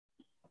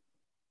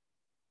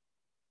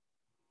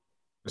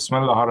بسم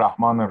الله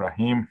الرحمن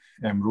الرحیم.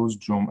 امروز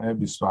جمعه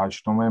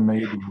 28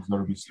 می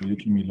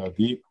 2021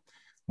 میلادی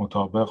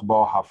مطابق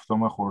با 7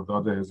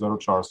 خرداد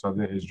 1400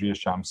 هجری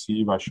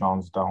شمسی و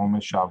 16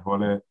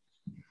 شوال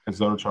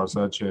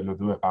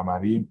 1442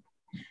 قمری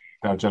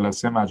در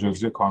جلسه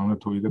مجازی کانون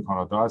توحید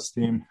کانادا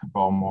هستیم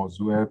با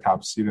موضوع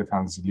تفسیر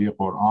تنزیلی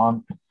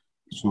قرآن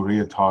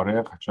سوره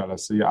طارق،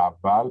 جلسه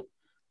اول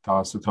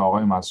توسط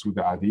آقای مسعود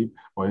ادیب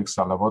با یک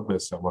صلوات به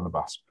استقبال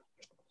بحث.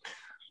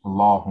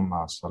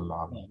 اللهم صل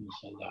علی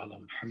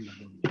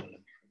محمد.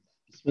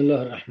 بسم الله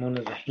الرحمن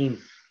الرحیم.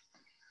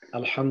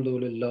 الحمد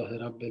لله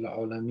رب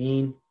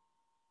العالمین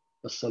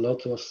و الصلاة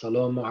و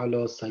السلام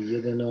علی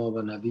سیدنا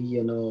و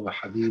نبینا و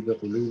حبیب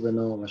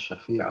قلوبنا و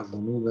شفیع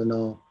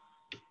ذنوبنا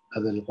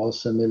ابی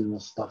القاسم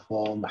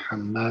المصطفى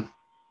محمد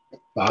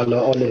و علی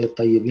آله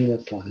الطیبین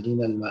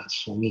الطاهرین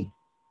المعصومین.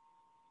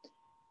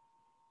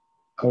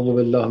 اعوذ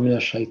بالله من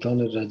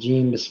الشیطان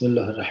الرجیم. بسم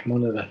الله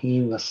الرحمن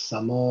الرحیم. و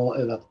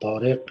السماء و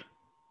الطارق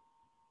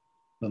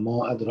و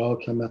ما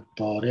ادراک ما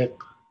الطارق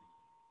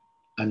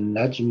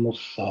النجم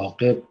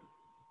الثاقب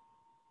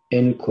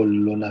ان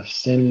کل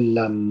نفس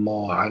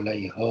لما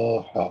علیها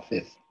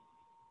حافظ.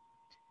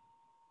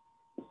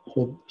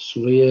 خب،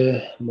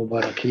 سوره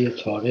مبارکه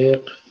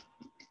طارق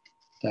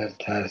در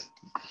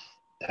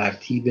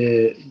ترتیب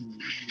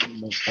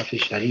مصحف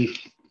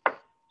شریف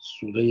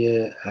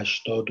سوره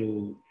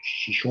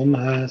 86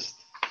 هست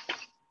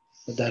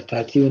و در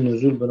ترتیب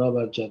نزول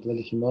بنابر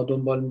جدولی که ما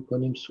دنبال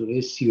میکنیم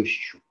سوره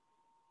 36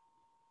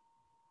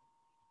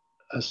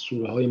 از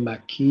سوره های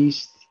مکی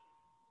است.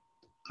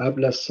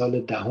 قبل از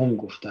سال 10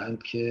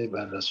 گفتند که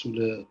بر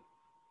رسول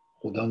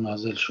خدا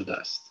نازل شده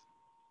است.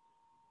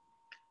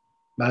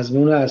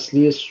 مضمون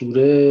اصلی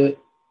سوره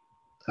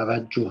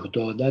توجه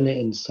دادن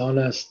انسان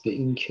است به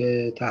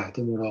اینکه تحت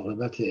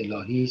مراقبت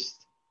الهی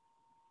است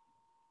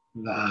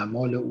و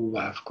اعمال او و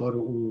افکار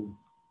او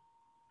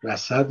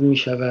رصد می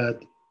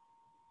شود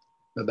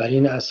و بر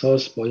این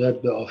اساس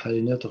باید به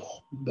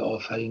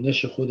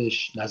آفرینش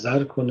خودش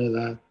نظر کنه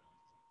و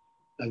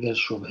اگر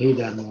شبهه‌ای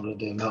در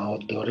مورد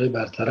معاد داره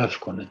برطرف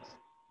کنه.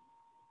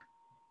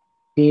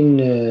 این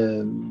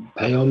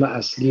پیام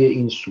اصلی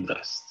این سوره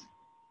است.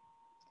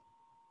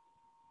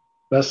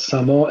 و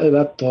سماع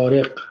و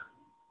طارق.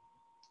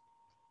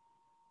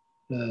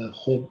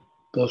 خب،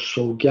 با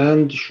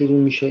سوگند شروع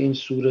میشه این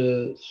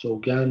سوره،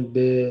 سوگند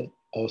به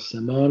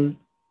آسمان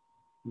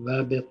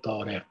و به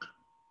طارق.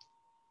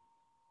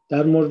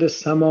 در مورد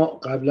سماع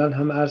قبلا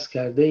هم عرض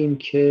کرده ایم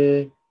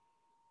که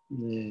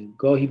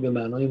گاهی به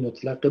معنای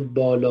مطلق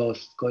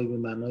بالاست، گاهی به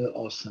معنای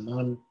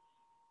آسمان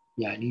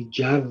یعنی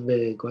جو،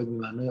 گاهی به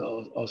معنای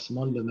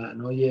آسمان به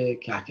معنای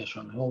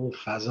کهکشان‌ها و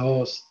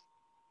فضاست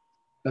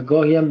و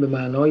گاهی هم به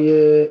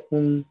معنای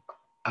اون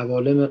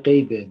عوالم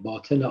غیب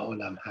باطن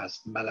عالم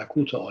هست،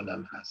 ملکوت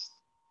عالم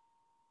هست.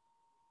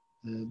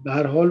 به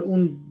هر حال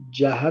اون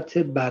جهت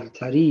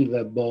برتری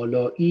و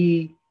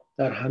بالایی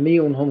در همه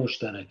اونها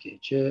مشترکه،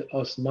 چه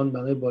آسمان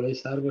معنای بالای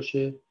سر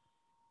باشه،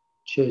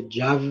 چه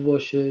جو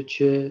باشه،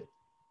 چه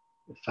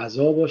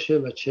فضا باشه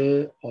و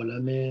چه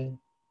عالم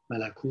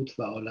ملکوت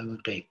و عالم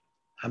غیب.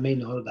 همه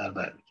اینها رو در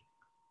بر میگیره.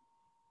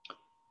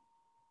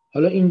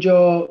 حالا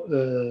اینجا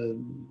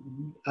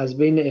از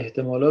بین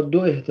احتمالات 2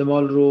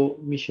 احتمال رو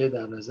میشه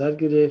در نظر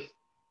گرفت.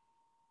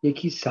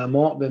 یکی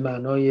سماع به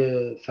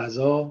معنای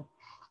فضا،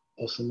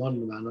 آسمان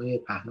به معنای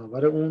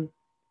پهناور اون،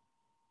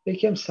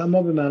 یکی هم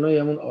سماع به معنای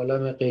همون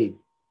عالم غیب.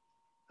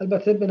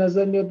 البته به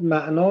نظر میاد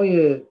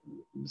معنای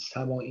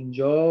سماع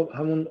اینجا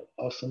همون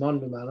آسمان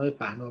به معنای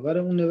پهناور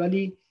اونه،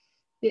 ولی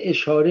یه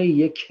اشاره،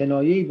 یه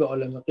کنایه‌ای به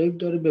عالم غیب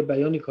داره، به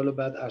بیانی که حالا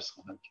بعد عرض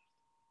خواهم کرد.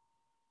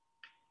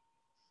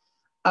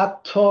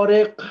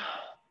 ات-تارق.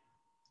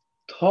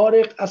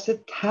 طارق اصل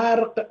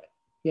طرق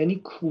یعنی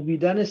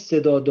کوبیدن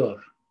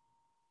صدادار.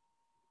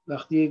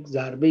 وقتی یک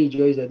ضربه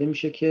جایی زده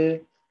میشه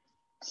که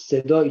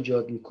صدا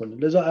ایجاد میکنه،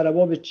 لذا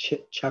عربا به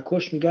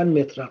چکش میگن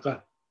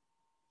مطرقه.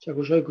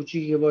 چکش های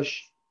کوچیکی که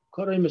باش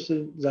کارهایی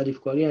مثل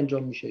ظریفکاری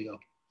انجام میشه یا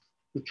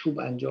به چوب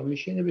انجام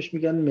میشه، اینه بهش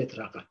میگن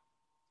مطرقه.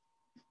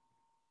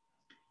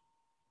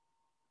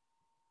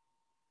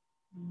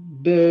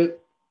 به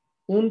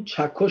اون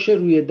چکش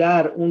روی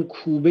در، اون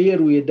کوبه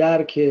روی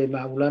در که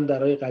معمولا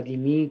درهای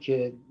قدیمی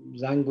که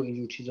زنگ و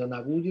اینجور چیزا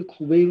نبود، یه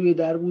کوبه روی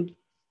در بود.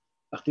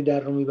 وقتی در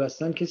رو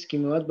میبستن کسی که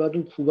میومد بعد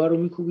اون کوبه رو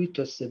میکوبید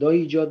تا صدای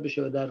ایجاد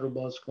بشه و در رو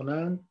باز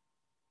کنن.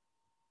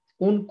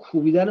 اون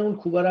کوبیدن اون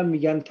کوبه رو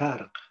میگن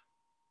طرق.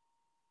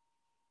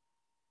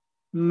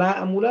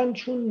 معمولا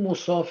چون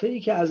مسافری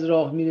که از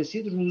راه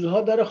میرسید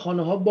روزها در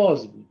خانه ها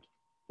باز بود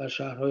در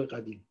شهرهای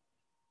قدیم،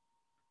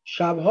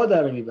 شبها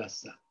در رو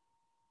میبستن،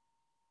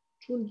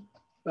 چون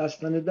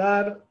بستن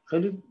در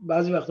خیلی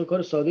بعضی وقتا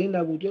کار ساده‌ای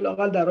نبود، یا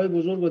لااقل درهای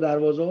بزرگ و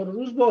دروازه ها رو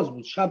روز باز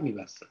بود، شب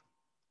میبستن.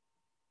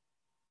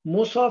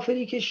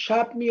 مسافری که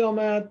شب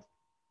میآمد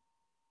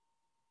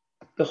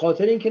به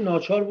خاطر اینکه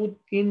ناچار بود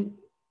این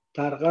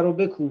طرقه رو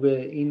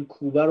بکوبه، این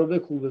کوبه رو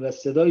بکوبه و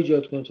صدا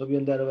ایجاد کنه تا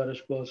بیان در رو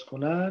براش باز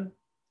کنن،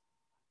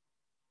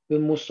 به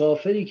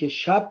مسافری که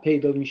شب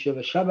پیدا میشه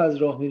و شب از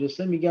راه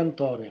میرسه میگن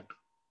طارق.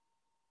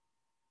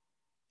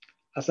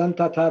 اصلا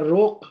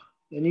تطرق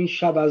یعنی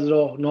شب از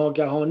راه،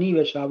 ناگهانی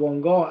و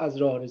شبانگاه از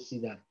راه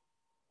رسیدن،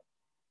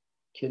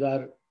 که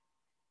در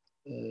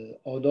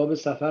آداب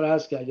سفر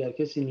هست که اگر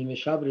کسی نیمه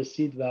شب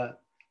رسید و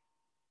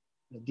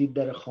دید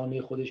در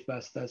خانه خودش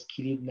بسته است،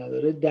 کلید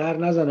نداره، در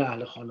نزنه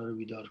اهل خانه رو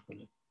بیدار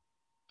کنه،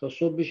 تا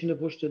صبح بشینه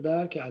پشت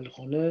در که اهل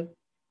خانه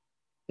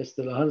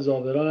اصطلاحاً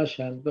زاوران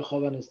نشن،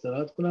 بخوابن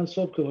استراحت کنن،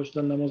 صبح که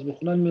پشتن نماز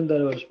بخونن میان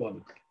در برش باز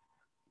میکنن.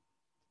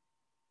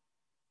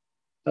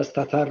 پس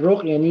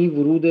تطرق یعنی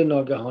ورود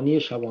ناگهانی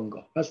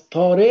شبانگاه. پس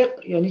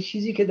طارق یعنی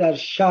چیزی که در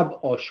شب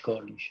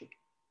آشکار میشه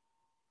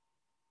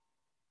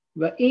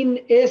و این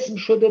اسم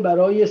شده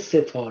برای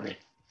ستاره.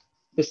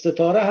 به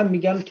ستاره هم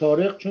میگن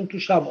طارق چون تو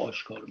شب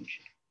آشکار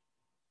میشه.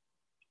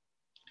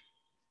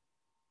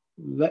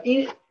 و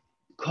این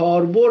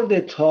کاربرد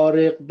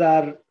طارق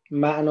در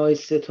معنای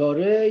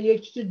ستاره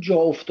یک چیز جا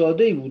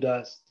افتاده‌ای بوده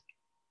است.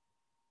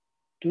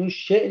 تو اون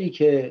شعری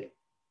که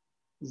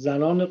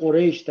زنان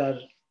قریش در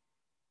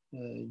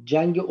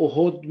جنگ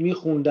احد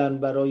میخوندن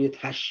برای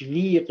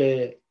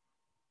تشویق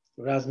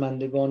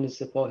رزمندگان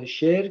سپاه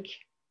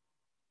شرک،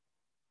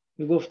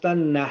 میگفتن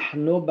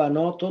نحن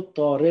بنات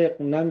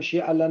طارق نمشی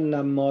علی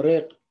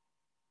النمارق،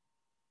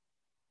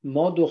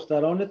 ما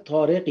دختران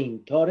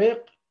طارقیم.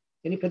 طارق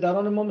یعنی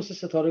پدران ما مثل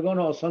ستارگان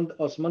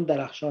آسمان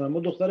درخشان، ما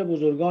دختر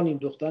بزرگانیم،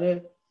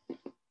 دختر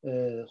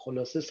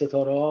خلاصه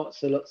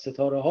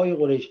ستاره های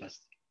قریش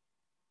هستیم،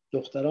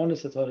 دختران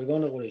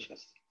ستارگان قریش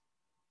هستیم.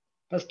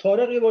 پس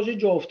طارق یه واژه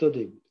جا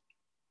افتاده بود.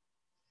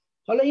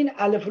 حالا این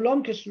الف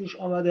لام که سروش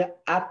آمده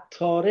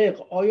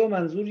ات-تارق، آیا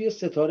منظور یه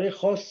ستاره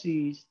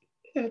خاصی است؟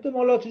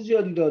 احتمالات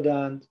زیادی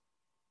دادند.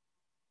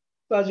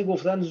 بعضی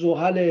گفتن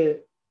زحل،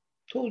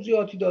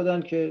 توضیحاتی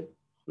دادن که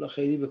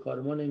خیلی به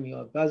کار ما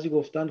نمیاد. بعضی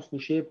گفتن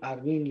خوشه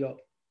پروین یا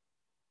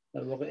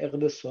در واقع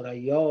عقد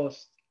ثریا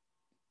است.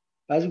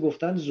 بعضی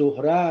گفتن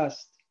زهره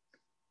است.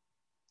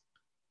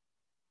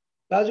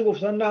 بعضی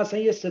گفتن نه، اصلا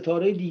یه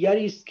ستاره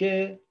دیگری است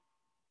که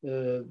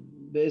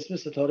به اسم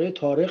ستاره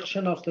طارق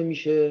شناخته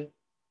میشه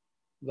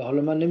و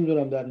حالا من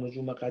نمیدونم در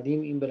نجوم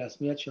قدیم این به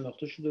رسمیت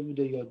شناخته شده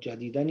بوده یا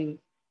جدیدن این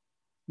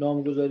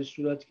نامگذاری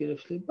صورت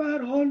گرفته. به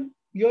هر حال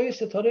یا یه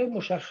ستاره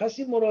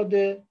مشخصی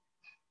مراده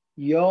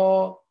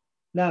یا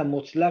نه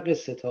مطلق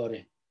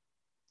ستاره.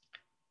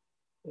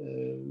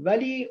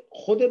 ولی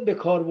خود به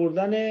کار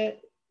بردن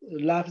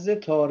لفظ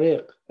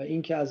طارق و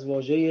این که از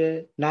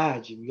واژه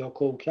نجم یا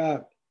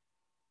کوکب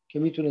که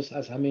میتونست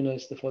از همه اینا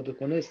استفاده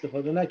کنه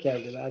استفاده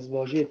نکرده و از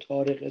واژه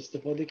طارق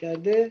استفاده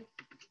کرده،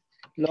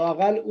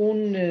 لااقل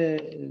اون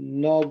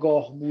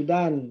ناگاه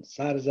بودن،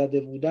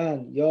 سرزده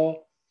بودن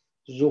یا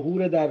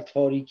ظهور در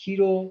تاریکی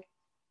رو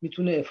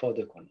میتونه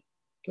افاده کنه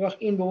که وقت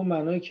این به اون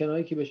معنای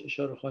کنایی که بهش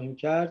اشاره خواهیم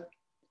کرد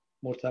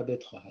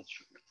مرتبط خواهد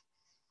شد.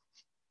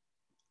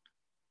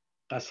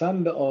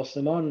 قسم به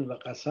آسمان و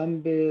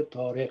قسم به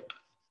طارق،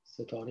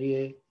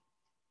 ستاره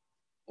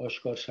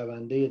آشکار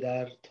شونده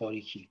در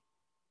تاریکی.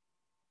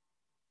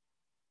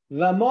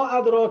 و ما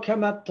ادراک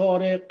ما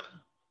الطارق،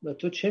 و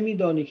تو چه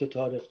میدانی که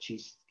طارق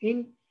چیست؟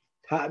 این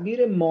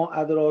تعبیر ما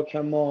ادراک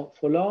ما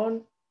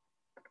فلان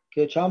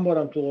که چند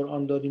بارم تو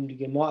قرآن داریم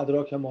دیگه، ما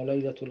ادراک ما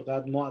لیلة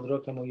القدر، ما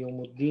ادراک ما یوم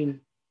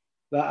الدین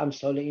و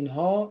امثال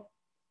اینها،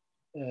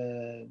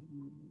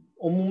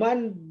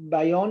 عموماً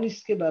بیانی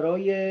است که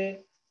برای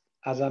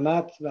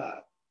عظمت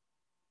و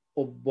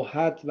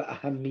ابهت و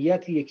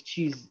اهمیت یک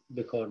چیز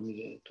به کار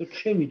میره. تو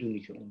چه میدونی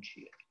که اون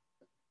چیه؟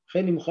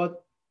 خیلی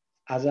میخواد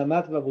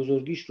عظمت و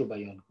بزرگیش رو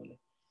بیان کنه.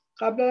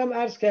 قبلا هم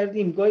عرض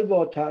کردیم گاهی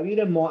با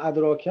تعبیر ما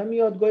ادراکه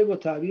میاد، گاهی با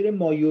تعبیر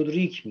ما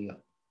یدریک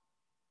میاد.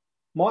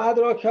 ما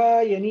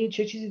ادراکه یعنی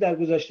چه چیزی در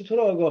گذشته تو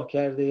رو آگاه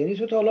کرده، یعنی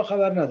تو تا حالا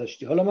خبر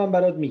نداشتی، حالا من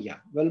برات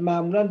میگم. ولی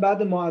معمولا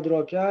بعد ما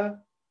ادراکه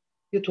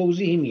یه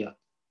توضیحی میاد.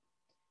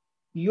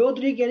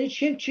 یدریک یعنی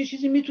چه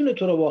چیزی میتونه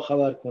تو رو با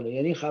خبر کنه،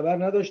 یعنی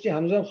خبر نداشتی،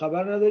 هنوزم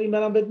خبر نداری،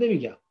 منم بهت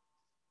نمیگم.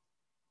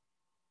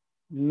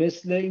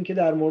 مثل اینکه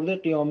در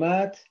مورد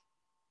قیامت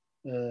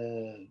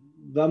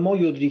و ما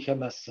یدریک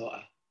ما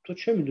الساعه، تو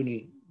چه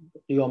میدونی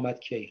قیامت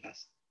کی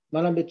هست؟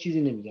 منم به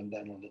چیزی نمیگم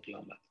در مورد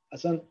قیامت.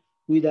 اصلا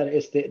گویی در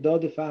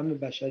استعداد فهم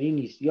بشری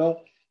نیست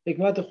یا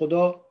حکمت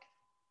خدا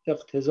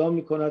اقتضا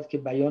میکند که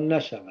بیان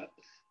نشود.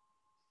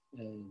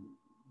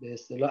 به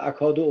اصطلاح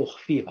اکاد و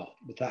اخفیها،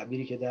 به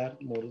تعبیری که در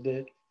مورد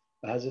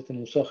به حضرت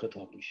موسی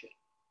خطاب میشه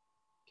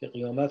که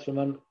قیامت رو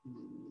من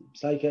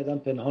سعی کردم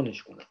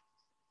پنهانش کنم.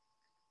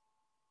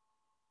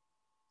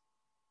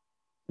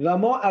 و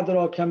ما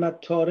ادراک ما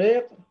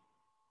الطارق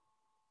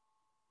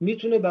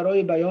میتونه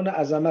برای بیان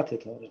عظمت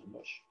طارق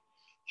باشه.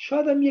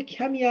 شاید هم یک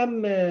کمی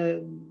هم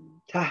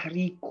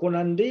تحریک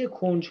کننده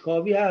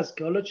کنجکاوی هست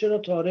که حالا چرا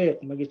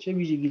طارق؟ مگه چه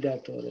ویژگی در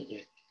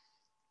طارقه؟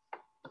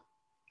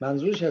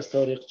 منظورش از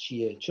طارق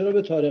چیه؟ چرا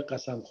به طارق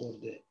قسم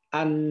خورده؟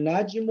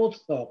 النجم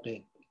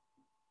الثاقب.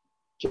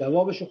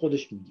 جوابشو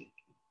خودش میگه.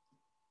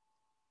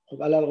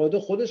 خب علالقاعده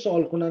خود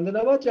سوال کننده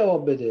نباید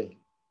جواب بده،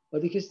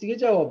 باید کسی دیگه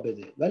جواب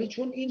بده. ولی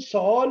چون این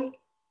سوال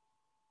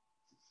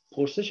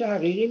پرسش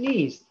حقیقی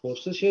نیست،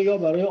 پرسش یا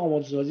برای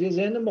آماده‌سازی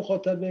ذهن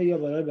مخاطبه یا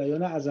برای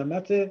بیان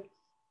عظمت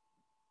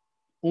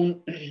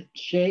اون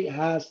شیء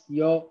هست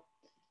یا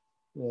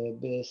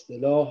به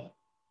اصطلاح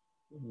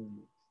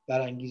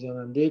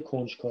برانگیزاننده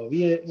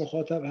کنجکاوی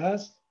مخاطب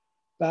هست.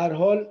 به هر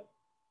حال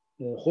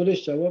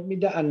خودش جواب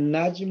میده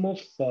النجم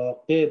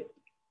الثاقب،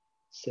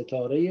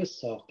 ستاره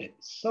ثاقب.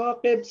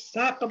 ثاقب،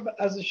 ثقب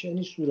ازش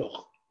یعنی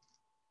سوراخ،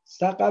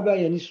 ثقب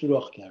یعنی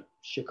سوراخ کرد،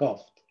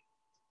 شکافت.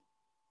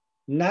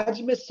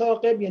 نجم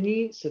ثاقب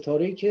یعنی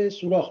ستاره‌ای که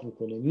سوراخ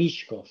میکنه،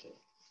 میشکافه.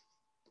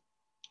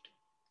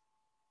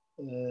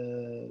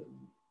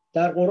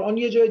 در قرآن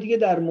یه جای دیگه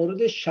در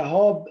مورد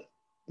شهاب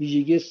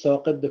ویژگی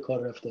ثاقب به کار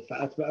رفته،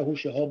 فأتبعه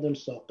شهاب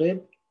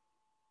ثاقب.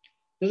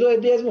 لذا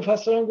عده‌ای از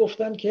مفسران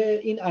گفتن که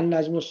این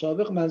النجم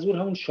السابق منظور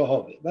همون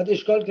شهابه. بعد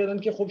اشکال کردن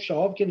که خب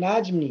شهاب که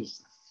نجم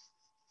نیست،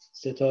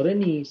 ستاره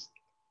نیست.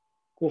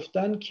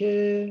 گفتن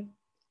که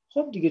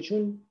خب دیگه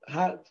چون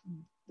هر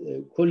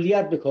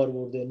کلیت به کار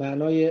برده،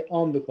 معنای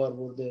عام به کار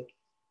برده،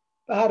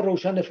 و هر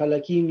روشن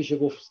فلکی میشه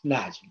گفت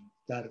نجم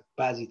در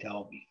بعضی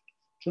تعابیر،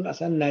 چون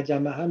اصلا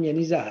نجمه هم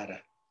یعنی زهره.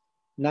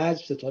 نجم،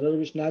 ستاره رو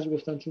بهش نجم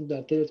گفتن چون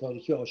در طی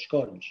تاریکی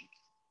آشکار میشه.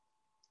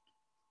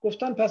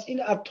 گفتن پس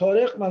این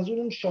ات-تارق منظور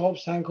اون شهاب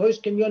سنگ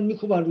هاییست که میان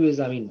میکوبن روی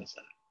زمین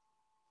مثلا.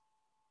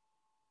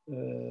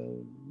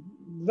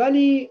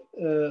 ولی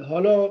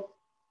حالا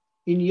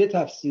این یه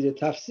تفسیره.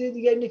 تفسیر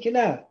دیگه اینه که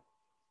نه،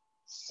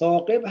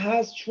 ثاقب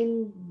هست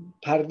چون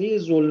پرده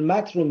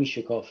ظلمت رو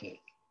میشکافه.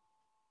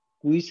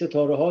 گویی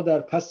ستاره ها در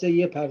پس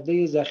یه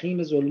پرده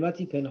ضخیم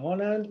ظلمتی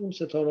پنهانند. اون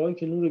ستاره هایی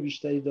که نور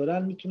بیشتری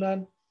دارن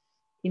میتونن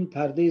این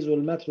پرده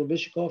ظلمت رو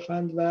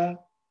بشکافند و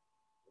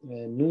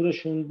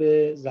نورشون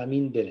به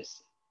زمین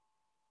برسه.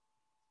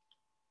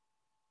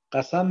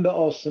 قسم به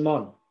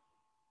آسمان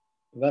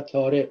و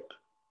طارق.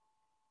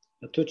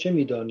 و تو چه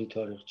میدانی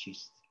طارق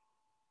چیست؟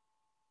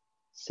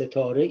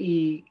 ستاره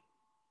ای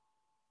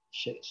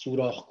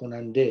سوراخ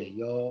کننده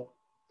یا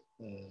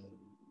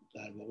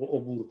در واقع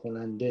عبور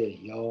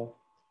کننده یا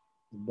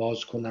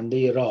باز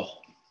کننده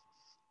راه.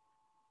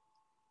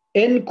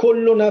 ان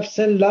کل نفس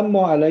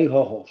لما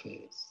علیها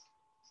حافظ.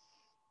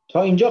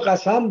 تا اینجا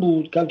قسم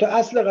بود که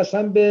اصل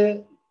قسم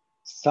به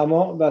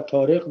سماع و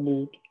طارق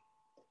بود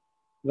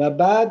و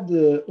بعد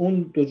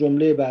اون دو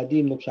جمله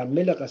بعدی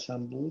مکمل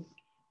قسم بود.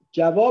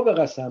 جواب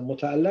قسم،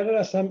 متعلق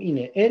قسم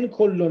اینه ان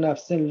کل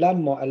نفس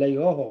لما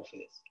علیها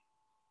حافظ.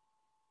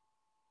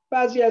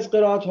 بعضی از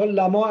قرائت ها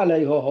لما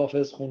علیها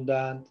حافظ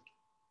خوندند.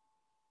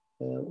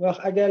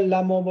 وقت اگر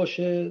لما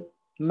باشه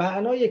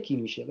معنا یکی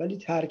میشه ولی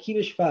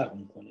ترکیبش فرق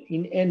میکنه.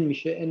 این ان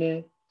میشه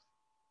ان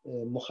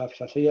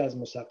مخففه از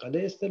مثقله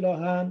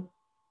اصطلاحاً،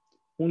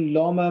 اون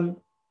لامم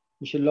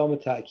میشه لام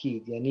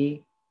تأکید،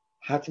 یعنی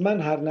حتما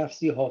هر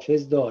نفسی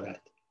حافظ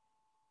دارد.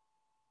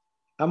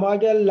 اما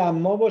اگر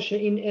لما باشه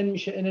این ان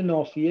میشه ان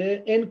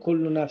نافیه. ان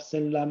کل نفس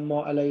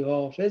لما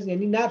علیها حافظ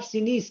یعنی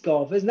نفسی نیست که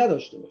حافظ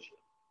نداشته باشه.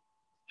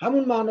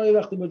 همون معنای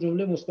وقتی با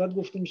جمله مثبت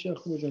گفته میشه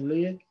وقتی با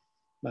جمله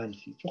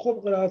منفی. که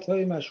خب قرائت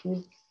های مشهور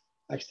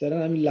اکثرا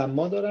همین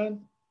لما دارن.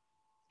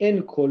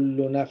 ان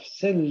کل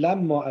نفس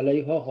لما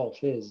علیها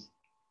حافظ،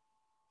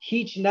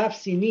 هیچ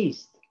نفسی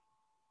نیست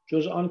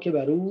جز آن که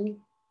بر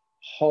او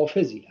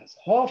حافظی هست.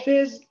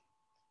 حافظ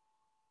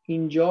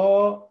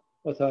اینجا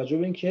با توجه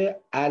به اینکه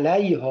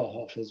علیها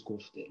حافظ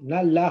گفته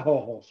نه لها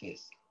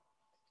حافظ.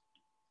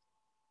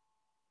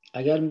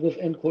 اگر میگفت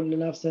ان کل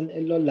نفس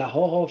الا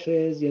لها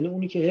حافظ یعنی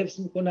اونی که حفظ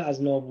میکنه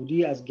از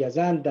نابودی، از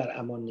گزند در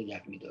امان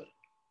نگه میداره.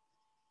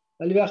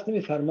 ولی وقتی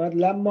میفرماید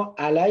لما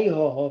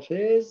علیها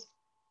حافظ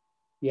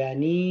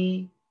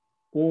یعنی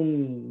اون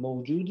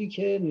موجودی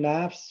که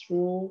نفس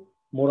رو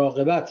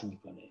مراقبت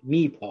میکنه،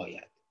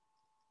 میپاید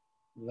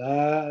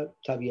و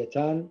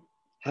طبیعتاً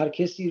هر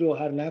کسی رو،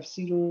 هر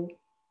نفسی رو،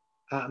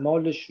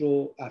 اعمالش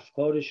رو،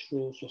 افکارش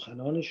رو،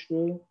 سخنانش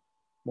رو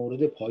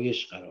مورد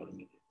پایش قرار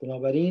میده.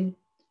 بنابراین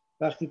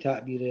وقتی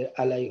تعبیر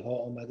علیها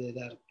آمده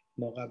در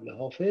ما قبل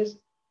حافظ،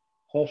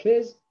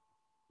 حافظ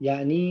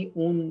یعنی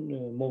اون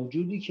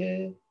موجودی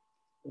که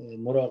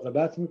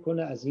مراقبت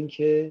میکنه از این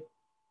که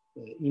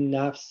این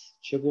نفس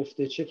چه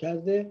گفته چه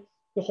کرده.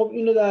 خب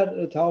اینو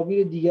در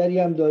تعابیر دیگری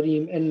هم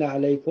داریم. ان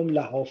علیکم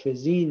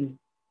لحافظین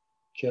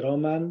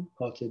کراما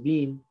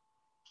کاتبین،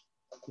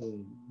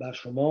 بر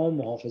شما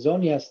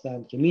محافظانی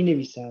هستند که می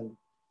نویسند،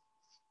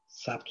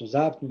 ثبت و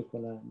ضبط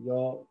میکنن.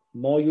 یا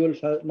ما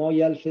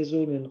یلفظ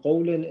من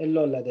قول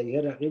الا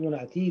لدیه رقیب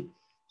عتید،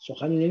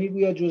 سخنی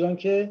نمیگوید جز آن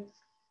که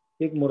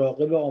یک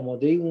مراقب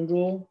آماده اون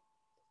رو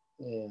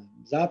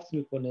ضبط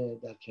میکنه،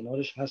 در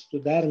کنارش هست و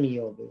در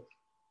میابه.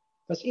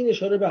 پس این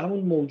اشاره به همون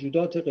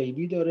موجودات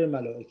غیبی داره،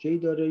 ملائکه‌ای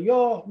داره،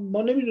 یا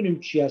ما نمیدونیم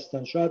چی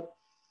هستن، شاید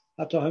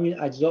حتی همین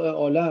اجزاء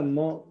عالم.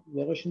 ما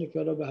واقعش اینه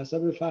که به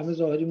حسب فهم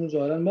ظاهریمون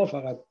ظاهرا ما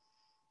فقط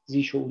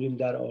ذی شعوریم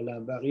در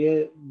عالم،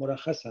 بقیه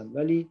مرخصن،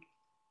 ولی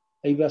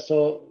ای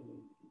بسا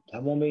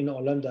تمام این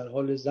عالم در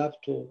حال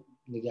ضبط و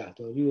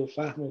نگهداری و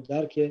فهم و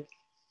درک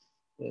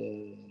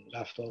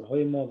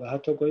رفتارهای ما و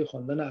حتی گاهی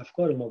خواندن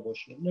افکار ما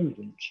باشه،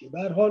 نمیدونیم چیه. به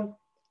هر حال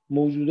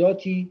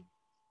موجوداتی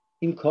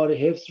این کار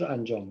حفظ رو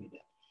انجام میدن.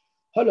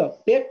 حالا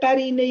به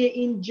قرینه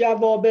این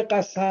جواب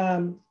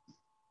قسم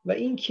و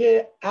این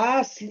که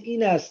اصل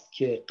این است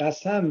که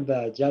قسم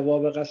و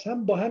جواب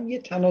قسم با هم یه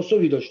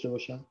تناسبی داشته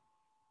باشن.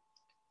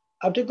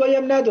 البته گاهی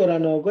هم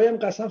ندارن و گاهی هم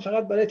قسم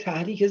فقط برای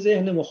تحریک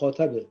ذهن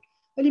مخاطبه،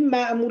 ولی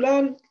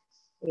معمولا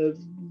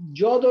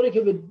جا داره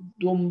که به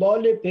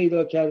دنبال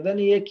پیدا کردن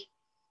یک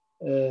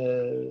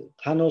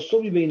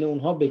تناسبی بین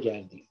اونها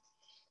بگردیم.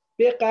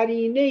 به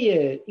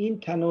قرینه این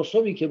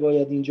تناسبی که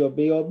باید اینجا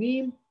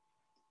بیابیم،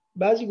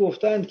 بعضی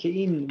گفتند که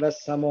این و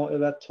السماء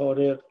و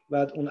الطارق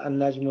و اون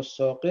النجم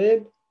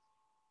الثاقب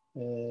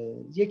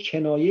یک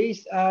کنایه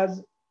است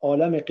از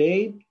عالم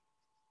غیب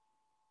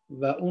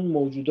و اون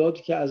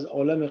موجوداتی که از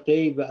عالم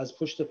غیب و از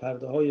پشت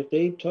پرده های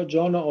غیب تا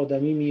جان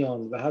آدمی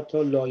میان و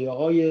حتی لایه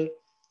های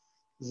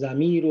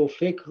ضمیر و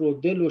فکر و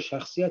دل و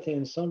شخصیت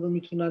انسان رو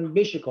میتونن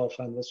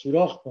بشکافن و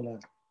سوراخ کنن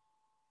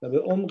و به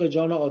عمق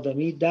جان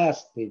آدمی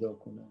دست پیدا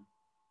کنن.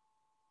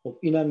 خب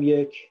اینم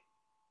یک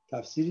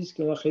تفسیری است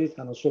که ما خیلی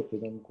تناسب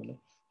پیدا میکنه.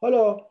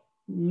 حالا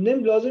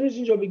لازم نیست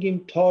اینجا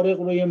بگیم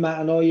طارق رو یه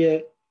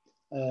معنای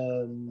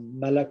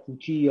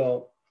ملکوتی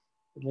یا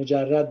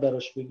مجرد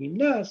براش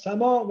بگیم، نه،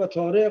 سما و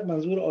طارق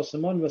منظور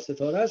آسمان و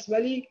ستاره است،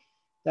 ولی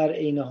در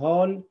عین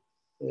حال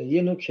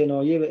یه نوع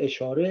کنایه و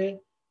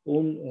اشاره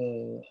اون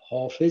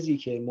حافظی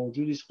که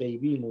موجودی است،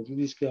 غیبی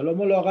موجودی است که حالا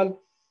ما لااقل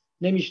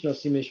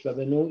نمیشناسیمش و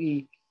به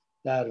نوعی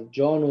در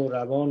جان و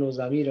روان و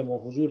ضمیر ما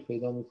حضور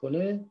پیدا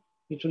میکنه،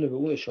 میتونه به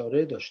اون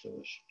اشاره داشته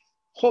باشه.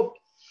 خب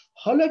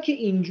حالا که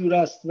اینجور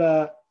است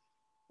و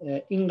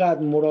اینقدر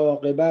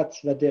مراقبت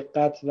و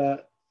دقت و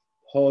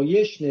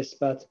پایش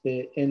نسبت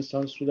به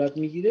انسان صورت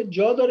میگیره،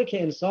 جا داره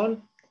که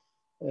انسان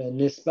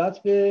نسبت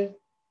به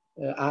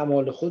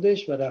اعمال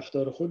خودش و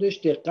رفتار خودش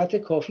دقت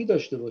کافی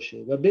داشته باشه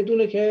و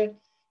بدونه که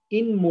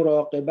این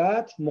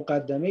مراقبت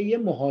مقدمه یه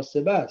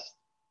محاسبه است.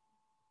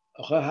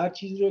 آخه هر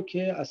چیز رو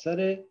که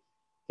اثر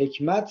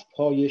حکمت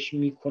پایش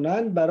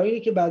میکنن برای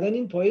اینه که بعدن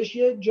این پایش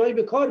یه جای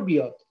به کار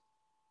بیاد.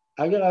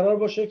 اگه قرار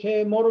باشه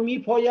که ما رو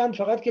میپاین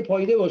فقط که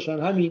پاییده باشن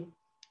همین،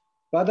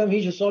 بعدم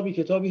هیچ حسابی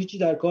کتابی هیچی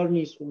در کار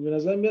نیست، به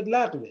نظر میاد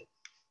لغوه.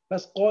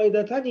 پس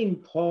قاعدتا این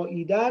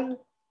پاییدن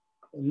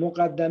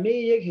مقدمه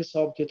یک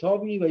حساب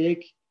کتابی و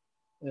یک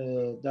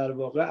در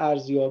واقع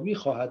ارزیابی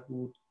خواهد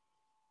بود.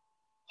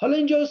 حالا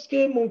اینجاست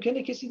که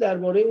ممکنه کسی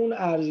درباره اون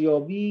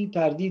ارزیابی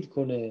تردید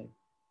کنه.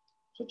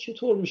 خب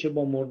چطور میشه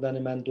با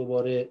مردن من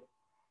دوباره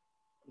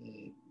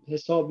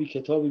حسابی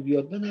کتابی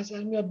بیاد؟ به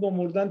نظر میاد با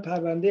مردن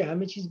پرونده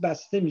همه چیز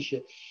بسته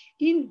میشه.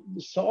 این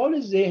سوال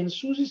ذهن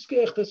سوزی است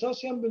که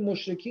اختصاصی هم به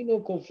مشرکین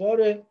و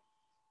کفار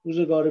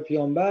روزگار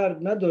پیامبر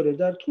نداره.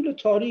 در طول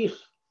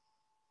تاریخ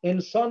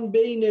انسان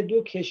بین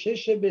دو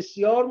کشش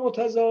بسیار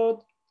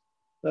متضاد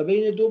و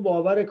بین دو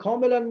باور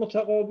کاملا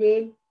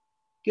متقابل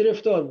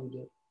گرفتار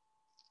بوده.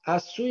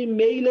 از سوی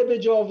میل به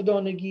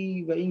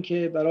جاودانگی و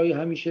اینکه برای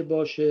همیشه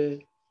باشه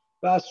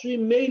و از سوی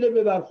میل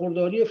به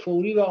برخورداری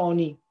فوری و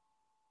آنی.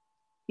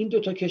 این دو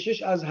تا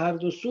کشش از هر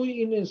دو سوی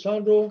این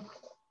انسان رو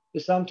به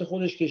سمت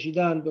خودش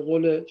کشیدن. به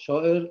قول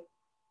شاعر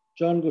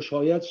جان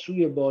گشاید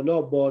سوی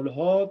بالا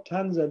بالها،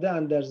 تن زده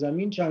اندر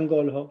زمین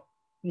چنگالها.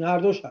 این هر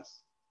دوش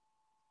هست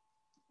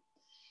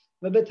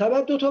و به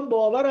تبع دو تا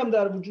باورم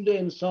در وجود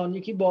انسان.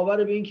 یکی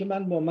باور به این که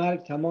من با مرگ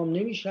تمام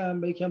نمیشم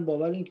و یکی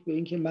باور به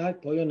این که مرگ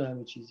پایان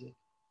همه چیزه.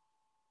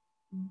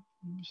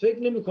 فکر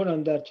نمی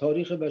کنم در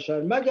تاریخ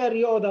بشر مگر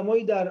یه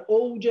آدمایی در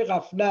اوج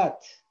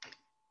غفلت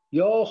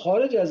یا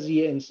خارج از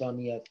ریه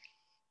انسانیت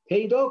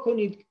پیدا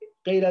کنید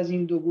غیر از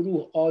این دو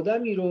گروه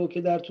آدمی رو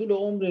که در طول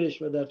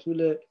عمرش و در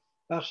طول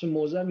بخش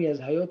معظمی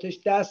از حیاتش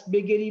دست به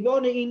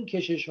گریبان این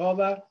کشش ها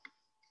و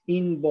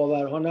این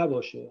باورها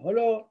نباشه.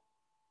 حالا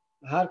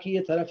هر کی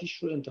یه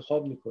طرفیش رو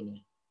انتخاب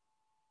میکنه.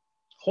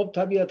 خب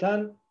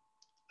طبیعتاً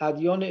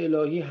ادیان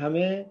الهی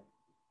همه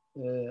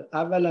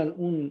اولا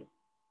اون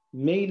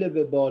میل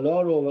به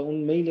بالا رو و اون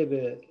میل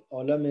به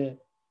عالم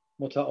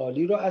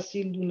متعالی رو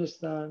اصیل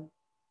دونستن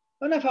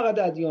و نه فقط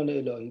ادیان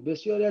الهی،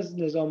 بسیاری از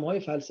نظام‌های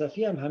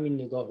فلسفی هم همین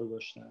نگاه رو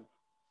داشتن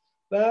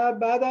و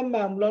بعدم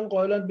معمولاً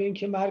قائلن به این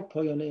که مرگ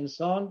پایان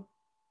انسان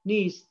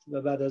نیست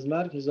و بعد از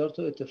مرگ هزار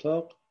تا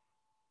اتفاق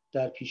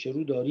در پیش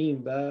رو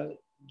داریم و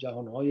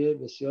جهان‌های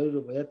بسیاری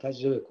رو باید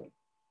تجربه کنیم.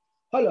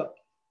 حالا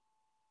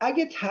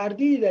اگه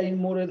تردیدی در این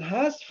مورد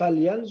هست،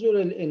 فلینظر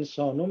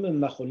الانسان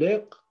مما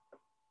خلق،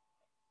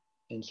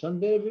 انسان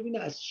بره ببینه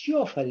از چی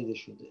آفریده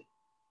شده.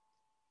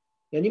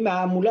 یعنی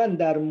معمولا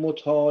در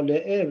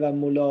مطالعه و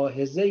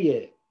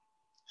ملاحظه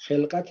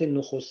خلقت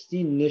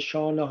نخستین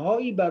نشانه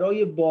هایی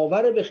برای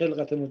باور به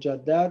خلقت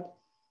مجدد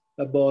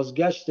و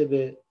بازگشت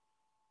به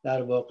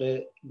در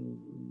واقع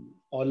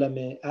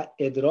عالم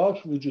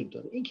ادراک وجود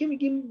داره. این که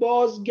میگیم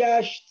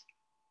بازگشت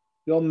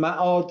یا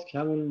معاد که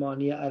همون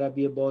معنی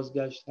عربی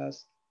بازگشت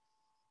هست،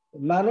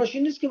 معناش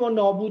این نیست که ما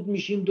نابود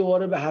میشیم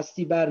دوباره به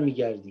هستی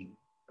برمیگردیم.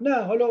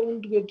 نه، حالا اون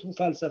دیگه تو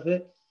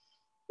فلسفه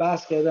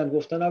بحث کردن،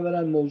 گفتن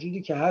اولا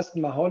موجودی که هست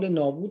محال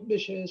نابود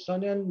بشه،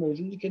 ثانیاً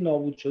موجودی که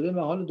نابود شده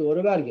محال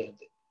دوباره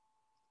برگرده.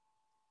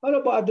 حالا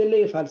با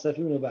ادله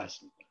فلسفی اونو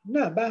بحث میکنیم.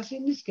 نه، بحث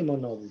این نیست که ما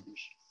نابود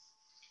میشیم.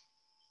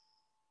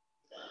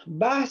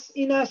 بحث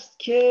این است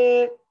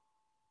که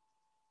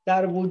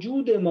در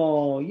وجود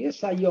ما یه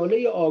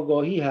سیاله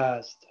آگاهی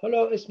هست.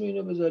 حالا اسم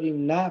اینو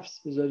بذاریم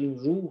نفس، بذاریم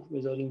روح،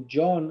 بذاریم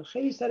جان،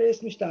 خیلی سر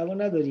اسمش دعوا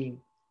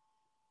نداریم.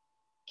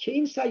 که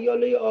این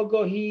سیاله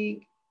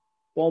آگاهی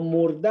با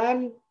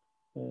مردن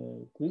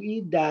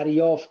گویی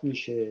دریافت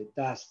میشه،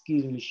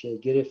 دستگیر میشه،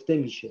 گرفته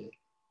میشه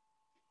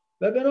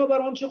و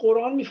بنابر آنچه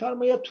قرآن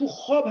میفرماید تو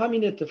خواب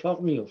همین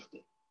اتفاق میفته.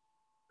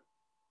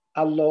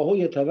 الله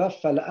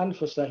یتوفی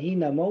الانفس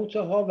حین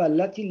موتها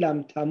والتی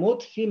لم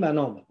تمت فی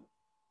منامها.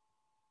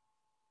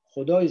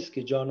 خدایی است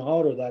که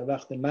جانها رو در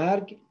وقت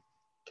مرگ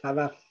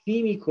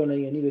توفی میکنه،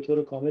 یعنی به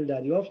طور کامل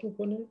دریافت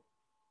میکنه.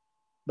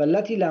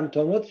 والتی لم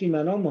تمت فی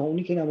منامها،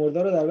 اونی که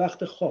نمرده رو در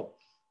وقت خواب.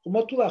 خب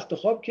ما تو وقت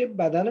خواب که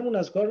بدنمون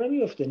از کار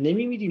نمیفته،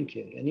 نمیمیدیم که،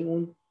 یعنی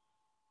اون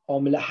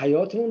عامل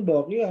حیاتمون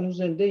باقی، هنوز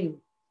زنده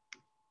ایم.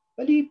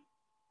 ولی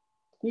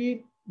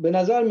گویی به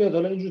نظر میاد،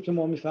 حالا اینجور که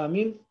ما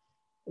میفهمیم،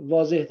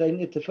 واضح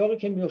ترین اتفاقی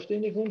که میفته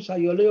اینه که اون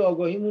سیاله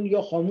آگاهیمون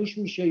یا خاموش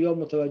میشه یا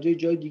متوجه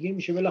جای دیگه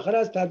میشه. بالاخره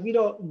از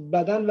تدبیر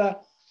بدن و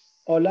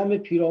عالم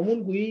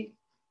پیرامون گویی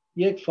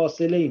یک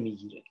فاصله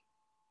میگیره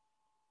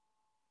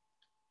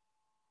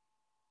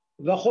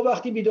و خب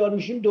وقتی بیدار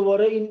میشیم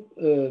دوباره این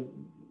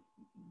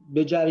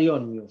به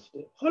جریان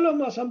میفته. حالا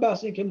ما اصلا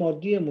بحث این که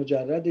مادی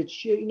مجرد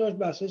چیه، ایناش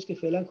بحثیست که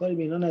فعلا کاری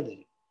به اینا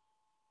نداریم.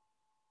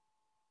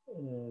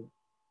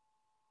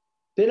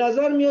 به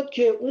نظر میاد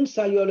که اون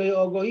سیاله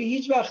آگاهی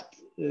هیچ وقت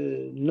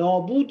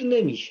نابود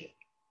نمیشه.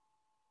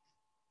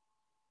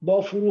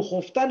 با فرو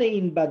خفتن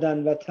این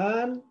بدن و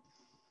تن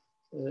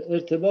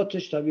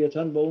ارتباطش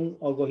طبیعتاً با اون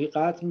آگاهی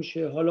قطع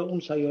میشه. حالا اون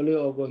سیاله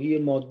آگاهی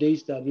ماده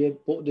است در یه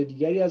بعد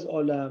دیگری از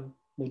عالم،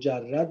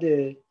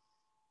 مجرد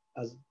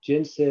از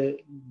جنس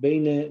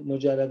بین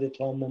مجرد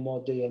تام و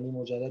ماده، یعنی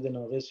مجرد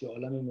ناقص یا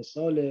عالم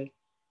مثاله.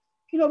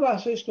 اینا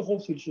بحثاییست که خب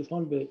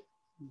فیلسوفان به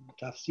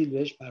تفصیل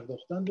بهش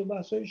پرداختند و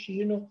بحثای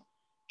شیرین و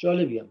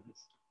جالبی هم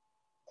هست.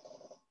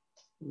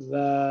 و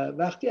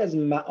وقتی از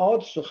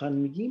معاد سخن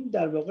میگیم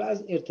در واقع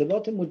از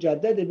ارتباط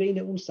مجدد بین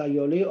اون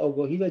سیاله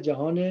آگاهی و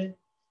جهان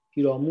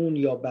پیرامون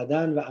یا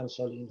بدن و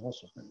امثال اینها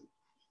سخن میگیم.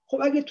 خب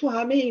اگه تو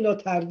همه اینا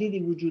تردیدی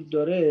وجود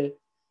داره،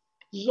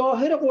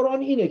 ظاهر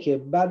قرآن اینه که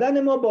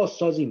بدن ما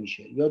بازسازی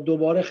میشه یا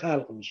دوباره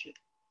خلق میشه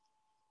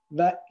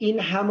و این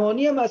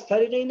همانی هم از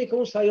طریق اینه که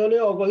اون سیاله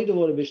آگاهی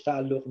دوباره بهش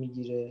تعلق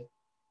میگیره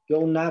یا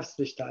اون نفس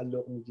بهش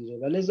تعلق میگیره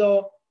و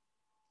لذا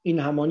این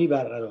همانی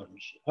برقرار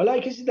میشه. حالا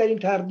اگه کسی در این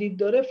تردید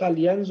داره،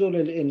 فلینظر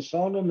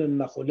الانسان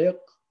مما خلق،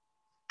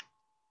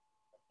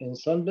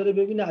 انسان بره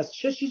ببینه از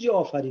چه چیزی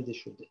آفریده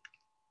شده.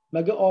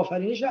 مگه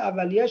آفرینش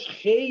اولیش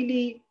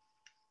خیلی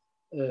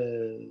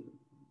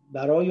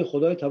برای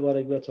خدای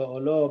تبارک و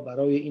تعالی،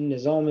 برای این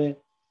نظام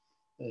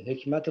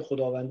حکمت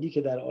خداوندی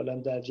که در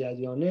عالم در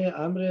جریانه،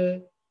 امر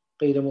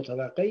غیر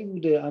متوقعی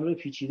بوده، امر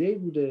پیچیده‌ای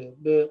بوده؟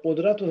 به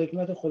قدرت و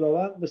حکمت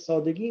خداوند به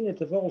سادگی این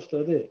اتفاق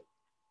افتاده.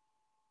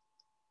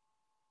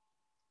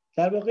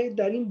 در واقع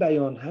در این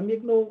بیان هم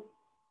یک نوع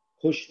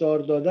هشدار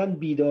دادن،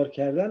 بیدار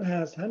کردن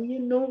هست، هم یه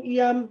نوعی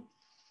هم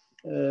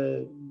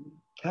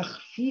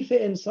تخفیف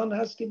انسان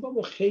هست که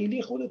بابا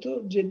خیلی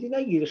خودتو جدی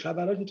نگیری،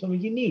 خبرها که تو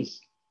میگی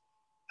نیست،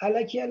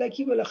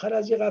 الکی بالاخره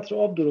از یه قطره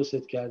آب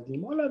درست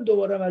کردیم، حالا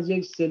دوباره از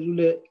یک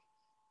سلول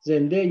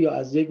زنده یا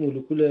از یک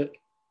مولکول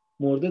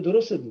مرده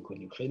درست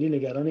میکنیم، خیلی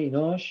نگران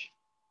ایناش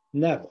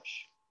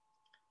نباش.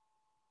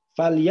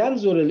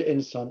 فلینظر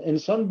الانسان،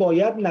 انسان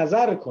باید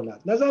نظر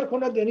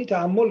کند یعنی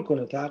تأمل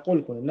کنه،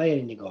 تعقل کنه، نه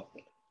یعنی نگاه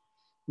کنه.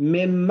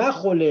 مما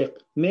خلق،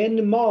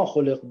 من ما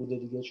خلق بوده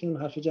دیگه، چون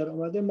حرف جر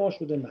آمده ما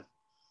شده من.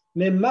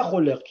 مما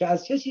خلق، که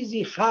از چه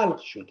چیزی خلق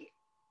شده.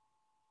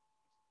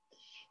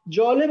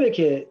 جالبه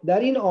که در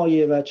این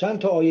آیه و چند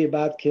تا آیه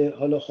بعد که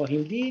حالا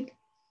خواهیم دید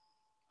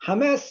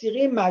همه از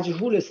صیغه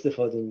مجهول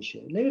استفاده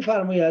میشه.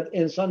 نمیفرماید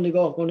انسان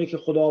نگاه کنه که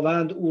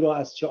خداوند او را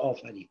از چه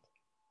آفرید.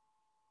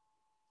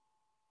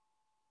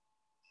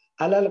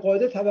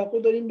 علالقاعده توقع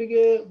داریم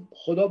بگه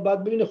خدا،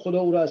 بعد ببینه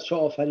خدا او را از چه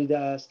آفریده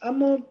است،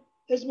 اما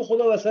اسم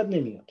خدا وسط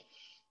نمیاد.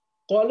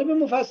 غالب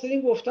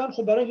مفسرین گفتن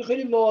خب برای اینکه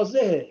خیلی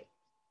واضحه.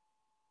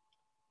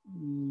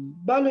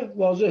 بله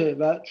واضحه،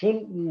 و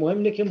چون مهم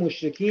اینه که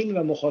مشرکین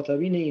و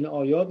مخاطبین این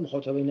آیات،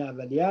 مخاطبین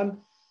اولیه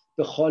هم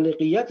به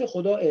خالقیت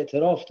خدا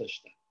اعتراف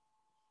داشتن.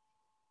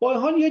 با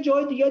این حال یه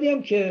جای دیگری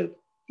هم که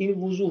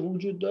این وضوح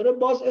وجود داره،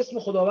 باز اسم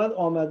خداوند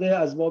آمده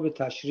از باب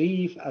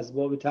تشریف، از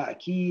باب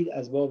تأکید،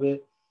 از باب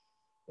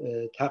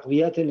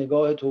تقویت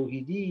نگاه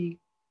توحیدی.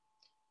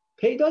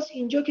 پیداست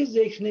اینجا که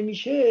ذکر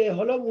نمیشه،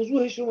 حالا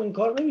وضوحش رو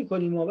انکار نمی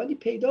کنیم، ولی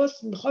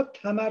پیداست میخواد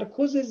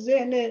تمرکز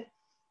ذهن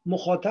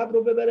مخاطب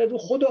رو ببره رو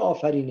خود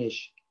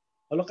آفرینش.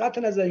 حالا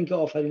قطع نظر این که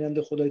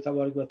آفریننده خدای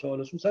تبارک و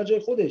تعالی است، سر جای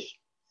خودش،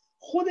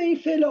 خود این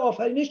فعل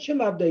آفرینش چه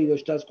مبدئی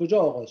داشته، از کجا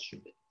آغاز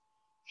شده.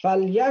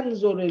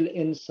 فلینظر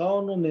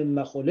الانسان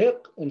مما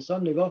خلق،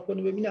 انسان نگاه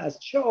کنه ببینه از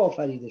چه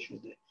آفریده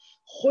شده.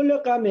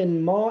 خلق من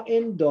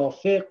ماء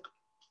دافق،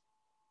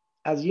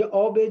 از یه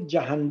آب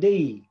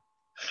جهنده‌ای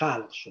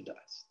خلق شده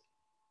است،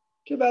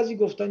 که بعضی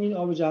گفتن این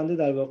آب جهنده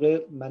در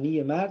واقع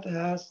منی مرد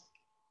هست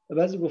و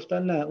بعضی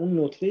گفتن نه، اون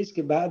نطفه است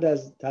که بعد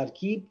از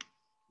ترکیب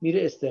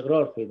میره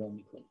استقرار پیدا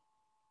میکنه،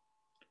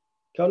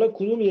 که حالا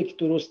کدوم یک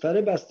درست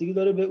تره بستگی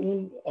داره به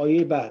اون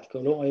آیه بعد، که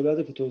حالا آیه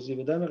بعد که توضیح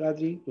بدم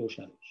قدری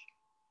روشن میشه.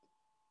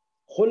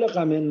 خلق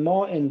من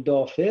ماء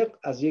دافق،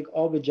 از یک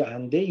آب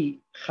جهنده‌ای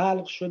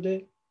خلق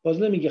شده.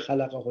 باز نمیگه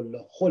خلقه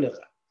الله، خلق.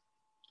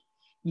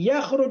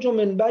 یخرج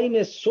من بین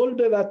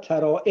الصلب و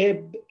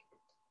الترائب،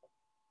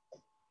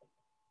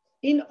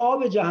 این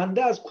آب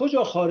جهنده از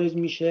کجا خارج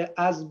میشه؟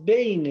 از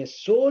بین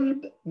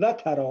صلب و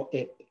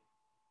ترائب.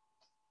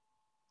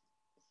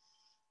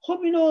 خب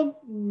اینو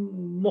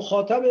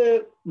مخاطب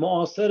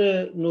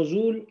معاصر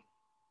نزول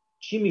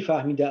چی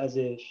میفهمیده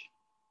ازش؟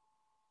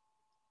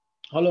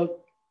 حالا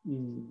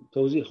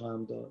توضیح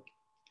خواهم داد.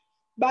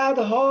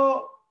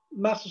 بعدها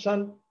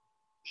مخصوصا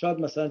شاید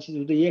مثلا چیزی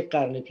بوده 1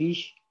 قرن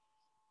پیش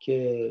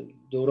که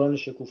دوران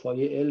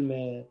شکوفایی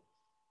علم،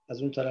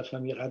 از اون طرف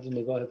هم یه قدر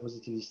نگاه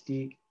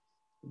پوزیتیویستی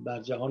بر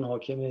جهان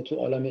حاکمه، تو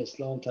عالم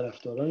اسلام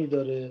طرفدارانی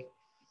داره.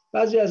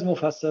 بعضی از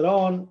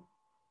مفسران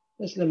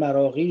مثل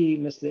مراغی،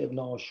 مثل ابن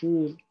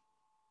عاشور،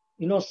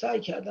 اینا سعی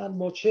کردن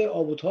با چه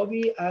آب و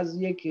تابی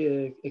از یک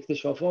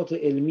اکتشافات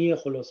علمی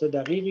خلاصه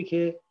دقیقی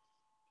که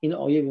این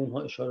آیه به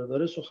اونها اشاره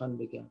داره سخن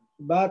بگن.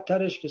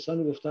 بعدترش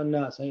کسانی گفتن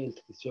نه اصلا این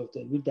اکتشافات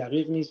علمی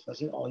دقیق نیست،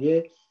 پس این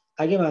آیه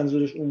اگه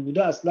منظورش اون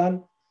بوده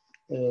اصلا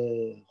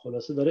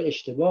خلاصه داره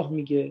اشتباه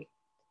میگه.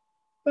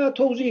 و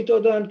توضیح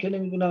دادن که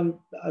نمیدونم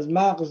از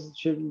مغز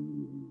چه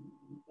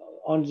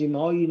آنزیم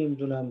هایی،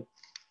 نمیدونم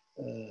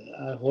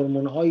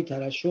هورمون هایی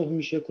ترشح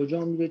میشه، کجا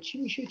میره،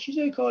 چی میشه،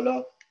 چیزایی که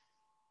حالا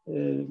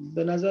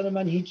به نظر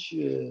من هیچ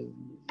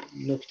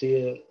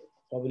نکته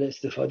قابل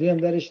استفاده هم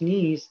درش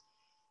نیست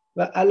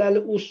و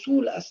علل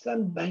اصول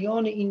اصلا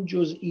بیان این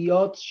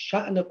جزئیات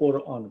شأن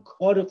قرآن،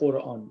 کار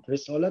قرآن،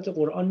 رسالت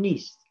قرآن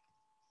نیست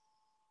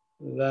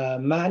و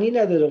معنی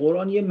نداره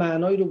قرآن یه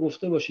معنایی رو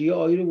گفته باشه، یه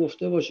آیه رو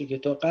گفته باشه که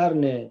تا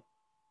قرن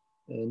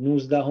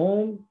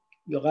 19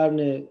 یا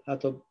قرن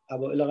حتی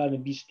اوایل قرن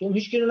 20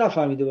 هیچ کی رو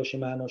نفهمیده باشه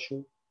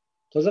معناشو،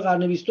 تازه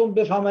قرن 20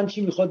 بفهمن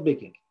چی میخواد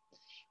بگه.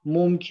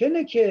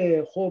 ممکنه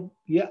که خب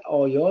یه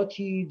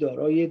آیاتی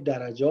دارای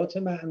درجات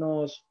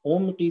معناست،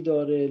 عمقی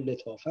داره،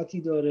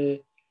 لطافتی داره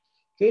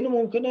که اینو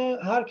ممکنه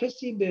هر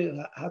کسی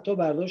به حتی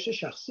برداشت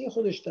شخصی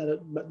خودش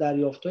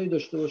دریافتایی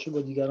داشته باشه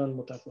با دیگران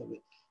متفاوت،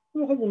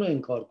 ما خب اونو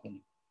انکار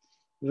کنیم،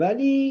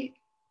 ولی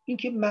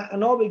اینکه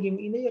معنا بگیم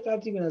اینه یه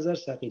قدری به نظر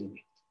ثقیل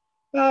میاد.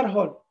 به هر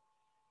حال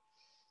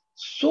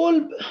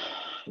صلب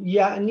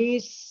یعنی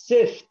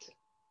سفت،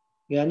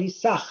 یعنی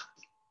سخت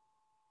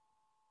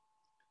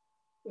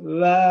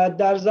و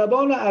در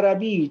زبان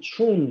عربی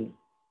چون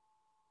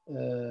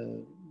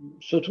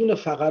ستون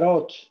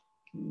فقرات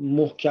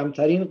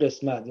محکمترین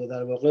قسمت یا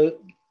در واقع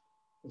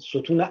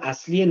ستون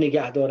اصلی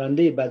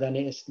نگهدارنده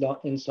بدن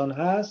انسان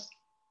هست،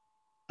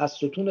 از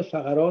ستون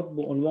فقرات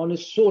به عنوان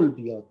صلب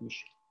یاد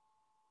میشه.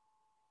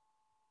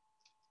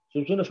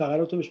 ستون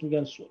فقرات رو بهش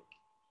میگن صلب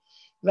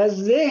و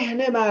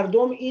ذهن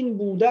مردم این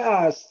بوده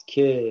است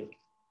که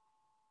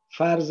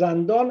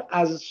فرزندان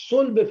از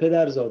صلب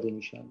پدر زاده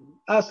میشن،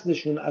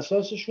 اصلشون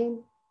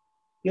اساسشون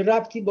یه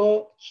ربطی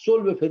با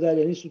صلب پدر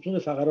یعنی ستون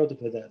فقرات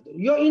پدر داره،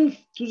 یا این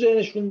تو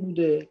ذهنشون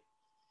بوده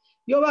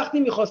یا وقتی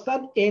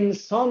میخواستن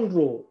انسان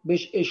رو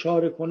بهش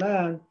اشاره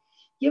کنن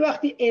یه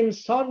وقتی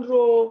انسان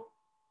رو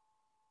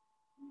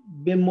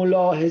به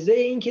ملاحظه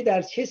این که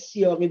در چه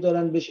سیاقی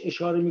دارن بهش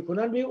اشاره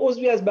میکنن به یه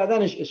عضوی از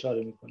بدنش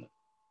اشاره میکنن.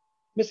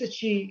 مثل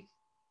چی؟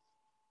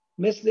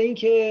 مثل این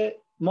که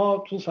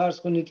ما تو فرض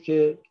کنید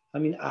که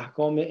همین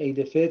احکام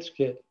عید فطر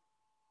که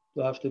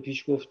 2 هفته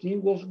پیش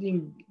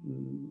گفتیم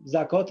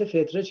زکات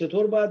فطره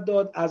چطور باید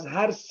داد؟ از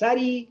هر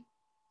سری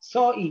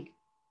سائی.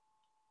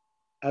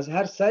 از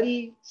هر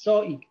سری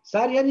سائی.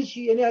 سر یعنی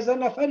چی؟ یعنی از هر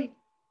نفری.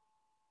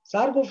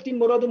 سر گفتیم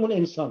مرادمون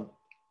انسان.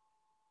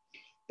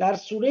 در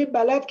سوره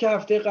بلد که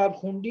هفته قبل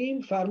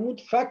خوندیم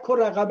فرمود فک و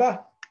رقبه،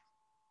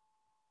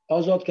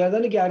 آزاد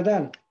کردن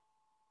گردن.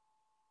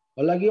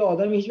 حالا اگه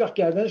آدمی هیچ وقت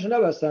گردنشو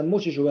نبستن،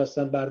 مچشو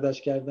بستن،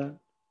 برداشت کردن،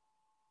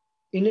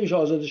 این نمیشه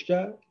آزادش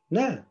کرد؟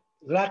 نه،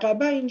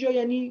 رقبه اینجا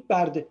یعنی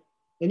برده،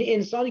 یعنی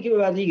انسانی که به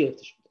بردگی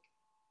گرفته شده.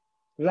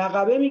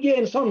 رقبه میگه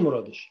انسان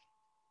مرادش.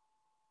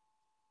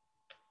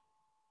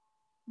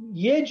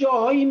 یه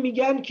جاهایی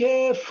میگن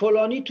که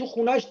فلانی تو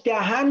خونش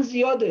دهن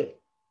زیاده.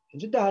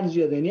 اینجا دهن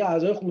زیاده یعنی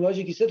اعضای خونواش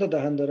یکی 3 تا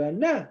دهن دارن؟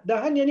 نه،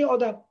 دهن یعنی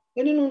آدم،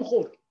 یعنی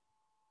نونخور.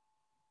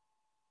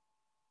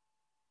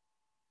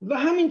 و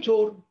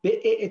همینطور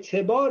به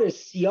اعتبار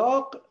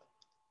سیاق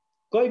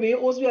گاهی به یه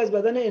عضوی از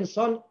بدن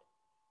انسان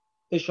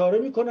اشاره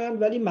میکنن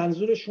ولی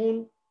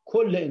منظورشون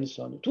کل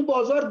انسانه. تو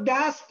بازار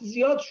دست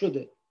زیاد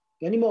شده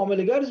یعنی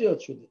معامله‌گر زیاد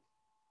شده.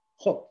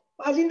 خب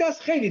از این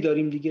دست خیلی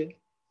داریم دیگه.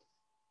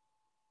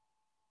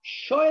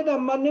 شاید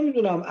هم من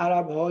نمیدونم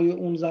عرب‌های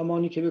اون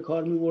زمانی که به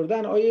کار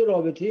می‌بردن آیا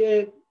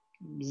رابطه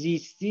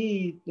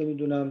زیستی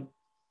نمیدونم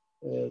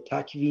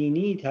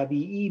تکوینی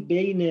طبیعی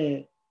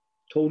بین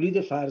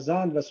تولید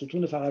فرزند و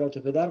ستون فقرات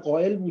پدر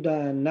قائل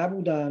بودن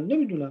نبودن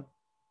نمیدونم.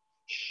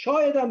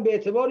 شاید هم به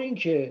اعتبار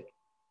اینکه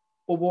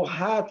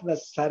اباحت و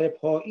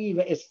سرپایی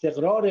و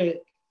استقرار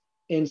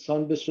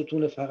انسان به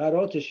ستون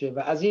فقراتشه و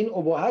از این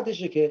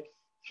اباحتشه که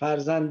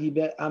فرزندی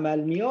به عمل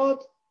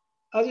میاد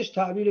ازش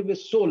تعبیر به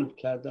صلب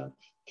کردن.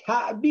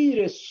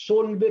 تعبیر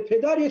صلب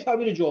پدر یه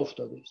تعبیر جا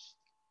افتاده است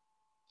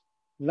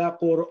و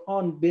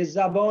قرآن به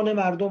زبان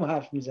مردم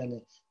حرف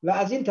میزنه و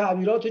از این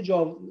تعبیرات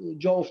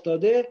جا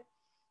افتاده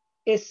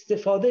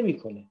استفاده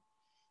میکنه.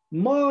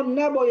 ما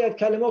نباید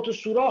کلمات رو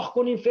سوراخ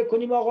کنیم، فکر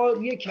کنیم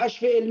آقا یه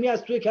کشف علمی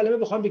از توی کلمه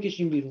بخوام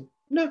بکشیم بیرون.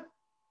 نه،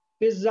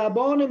 به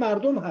زبان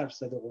مردم حرف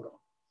زده قرآن.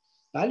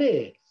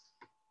 بله،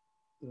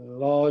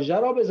 واژه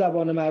را به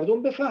زبان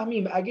مردم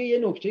بفهمیم. اگه یه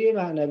نکته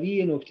معنوی،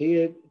 یه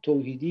نکته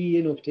توحیدی،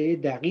 یه نکته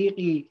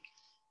دقیقی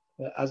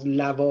از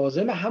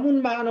لوازم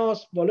همون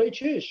معناست، بالای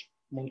چشم،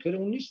 منکر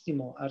اون نیستیم،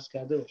 ما عرض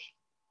کرده باشیم.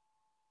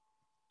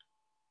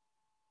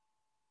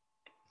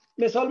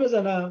 مثال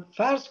بزنم،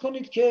 فرض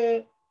کنید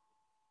که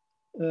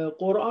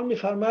قرآن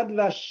میفرماد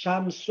و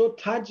شمس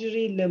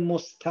تجری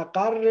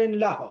لمستقر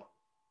لها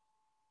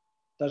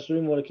در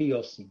سوره مبارکه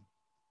یاسین.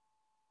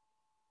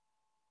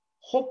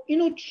 خب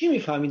اینو چی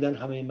میفهمیدن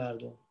همه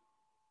مردم؟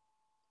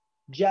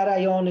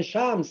 جریان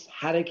شمس،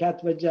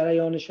 حرکت و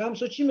جریان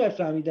شمس رو چی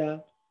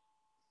میفهمیدن؟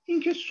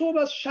 اینکه صبح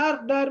از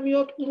شرق در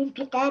میاد، غروب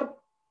تو غرب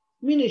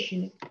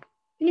مینشینه.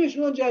 اینو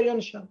میشونن جریان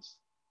شمس.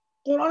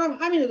 قرآن هم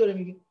همینو داره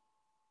میگه.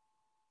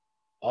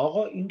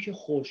 آقا این که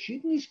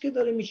خورشید نیست که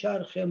داره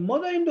میچرخه، ما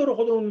داریم دور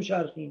خودمون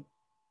میچرخیم.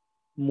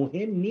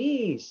 مهم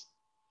نیست.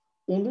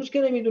 اون روز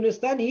که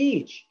نمیدونستن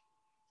هیچ.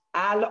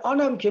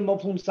 الان هم که ما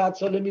 500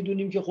 ساله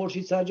میدونیم که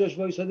خورشید سر جاش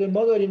وایساده،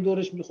 ما داریم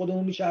دورش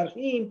خودمون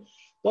میچرخیم،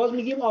 باز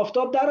میگیم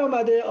آفتاب در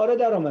آمده. آره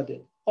در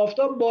آمده.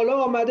 آفتاب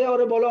بالا آمده.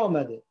 آره بالا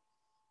آمده.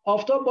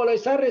 آفتاب بالای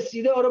سر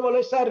رسیده. آره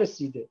بالای سر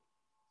رسیده.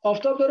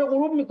 آفتاب داره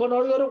غروب میکنه.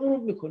 آره داره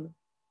غروب میکنه.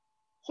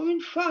 خب این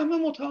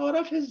فهم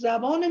متعارف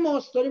زبان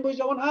ماست، داریم با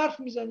زبان حرف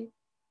میزنیم.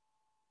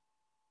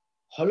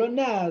 حالا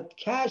نه،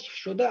 کشف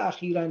شده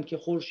اخیراً که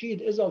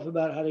خورشید اضافه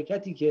بر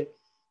حرکتی که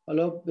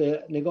حالا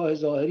به نگاه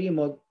ظاهری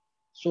ما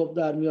صبح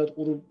در میاد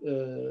غروب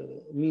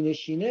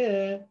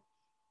مینشینه،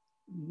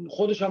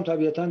 خودش هم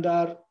طبیعتاً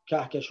در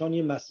کهکشان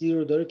یه مسیر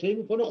رو داره طی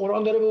میکنه.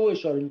 قرآن داره به او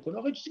اشاره میکنه.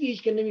 آخه چیزی که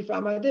هیچ که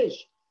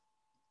نمیفهمدش،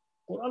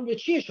 قرآن به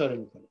چی اشاره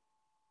میکنه؟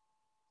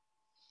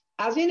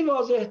 از این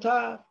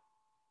واضح‌تر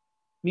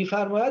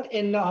میفرماید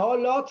انها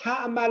لا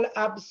تعمى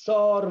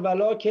الابصار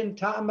ولکن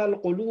تعمى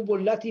القلوب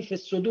التي فی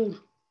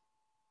الصدور.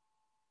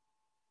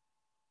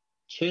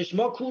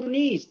 چشما کور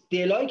نیست،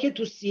 دلایی که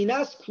تو سینه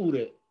است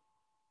کوره.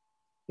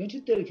 یعنی چی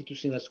دلی که تو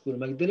سینه است کوره؟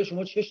 مگه دل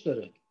شما چش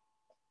داره؟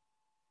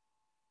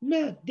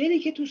 نه، دلی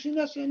که تو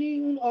سینه است یعنی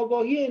اون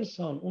آگاهی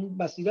انسان، اون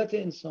بصیرت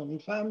انسان، اون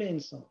فهم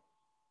انسان.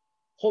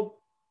 خب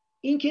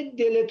این که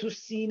دل تو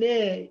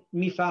سینه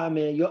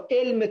میفهمه، یا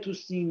علم تو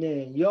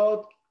سینه،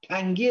 یا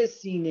تنگی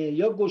سینه،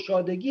 یا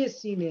گشادگی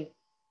سینه،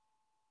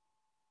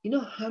 اینا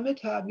همه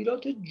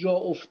تعبیرات جا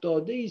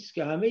افتاده است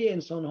که همه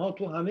انسان ها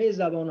تو همه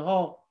زبان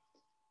ها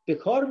به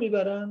کار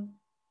میبرن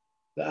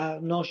و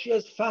ناشی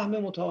از فهم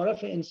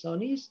متعارف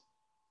انسانی است.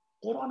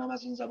 قرآن هم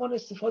از این زبان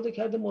استفاده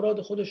کرده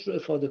مراد خودش رو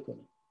افاده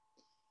کنه.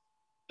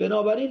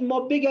 بنابراین ما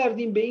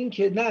بگردیم به این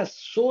که نه،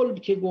 صلب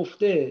که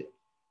گفته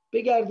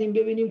بگردیم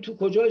ببینیم تو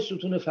کجای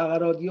ستون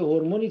فقرات یه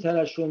هورمونی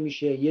ترشح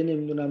میشه، یه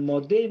نمیدونم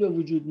ماده‌ای به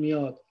وجود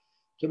میاد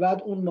که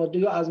بعد اون ماده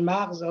یا از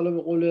مغز، حالا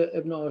به قول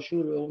ابن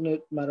عاشور و ابن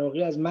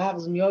مراغی، از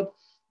مغز میاد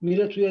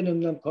میره توی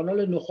نمیدونم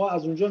کانال نخاع،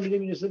 از اونجا میره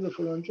میرسه به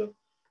فلانجا.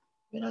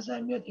 به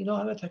نظر میاد اینا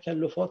همه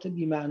تکلفات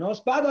بی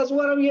معناست. بعد از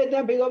اونورم یه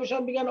عده پیدا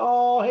بشن بگن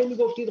آه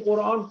میگفتید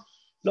قرآن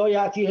لا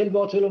یأتیه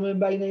الباطل من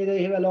بین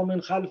یدیه ولا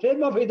من خلفه،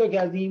 ما پیدا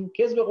کردیم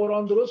کذب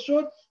قرآن درست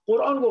شد.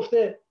 قرآن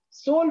گفته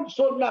صلب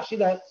نقشی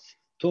در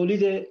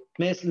تولید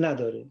مثل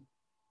نداره.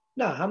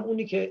 نه،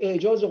 همونی که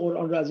اعجاز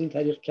قرآن رو از این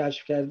طریق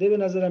کشف کرده به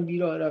نظرم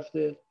بیراه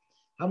رفته،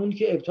 همونی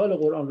که ابطال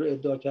قرآن رو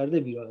ادعا کرده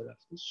بیراه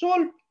رفته.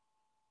 صلب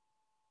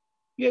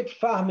یک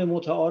فهم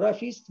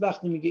متعارفی است.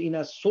 وقتی میگه این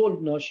از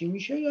صلب ناشی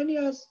میشه یعنی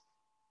از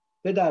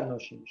پدر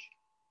ناشی میشه.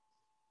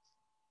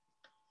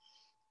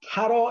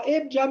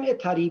 ترائب جمع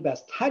تریب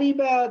است. تریب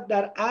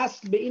در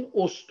اصل به این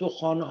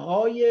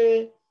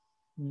استخوان‌های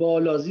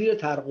بالا زیر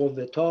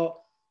ترقوه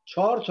تا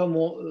 4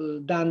 تا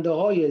دنده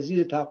های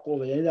زیر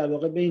ترقوه، یعنی در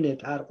واقع بین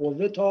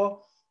ترقوه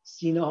تا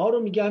سینه ها رو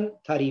میگن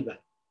تریبن.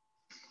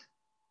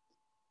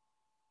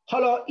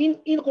 حالا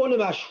این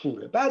قول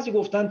مشهوره. بعضی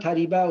گفتن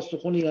تریبه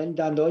استخوان یعنی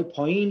دنده های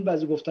پایین،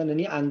 بعضی گفتن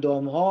یعنی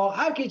اندام ها،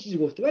 هر کی چیزی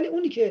گفته، ولی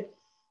اونی که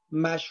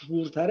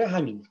مشهورتره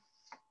همینه.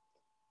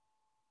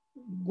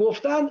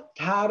 گفتن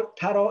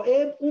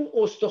ترائب اون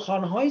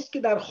استخوان هایی است که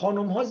در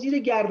خانم ها زیر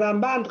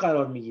گردنبند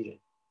قرار میگیره.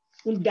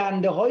 اون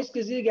دنده هایی است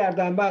که زیر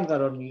گردنبند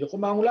قرار میگیره. خب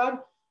معمولا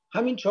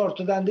همین 4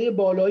 تا دنده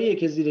بالاییه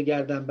که زیر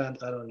گردنبند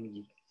قرار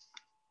میگیره.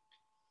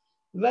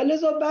 و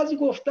لذا بعضی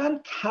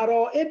گفتن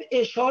ترائب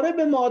اشاره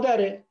به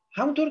مادره،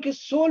 همونطور که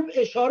صلب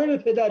اشاره به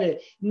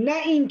پدره.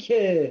 نه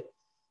اینکه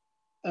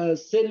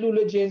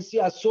سلول جنسی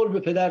از صلب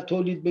پدر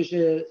تولید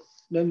بشه،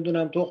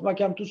 نمیدونم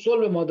تخمکم تو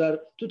صلب مادر،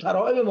 تو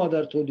ترائب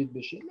مادر تولید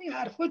بشه. این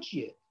حرفا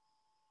چیه؟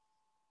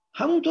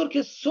 همونطور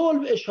که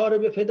صلب اشاره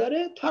به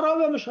پدره،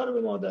 ترائب هم اشاره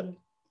به مادره.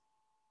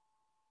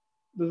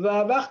 و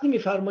وقتی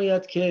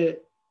میفرماید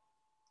که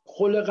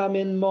خلق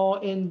من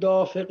ماء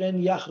دافق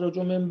یخرج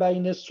من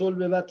بین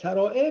الصلب و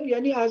ترائب،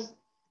 یعنی از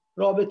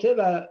رابطه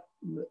و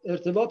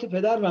ارتباط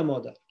پدر و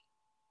مادر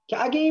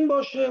که اگه این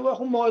باشه و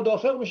خب ماء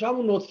دافق میشه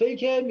همون نطفه‌ای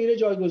که میره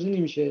جایگزینی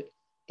میشه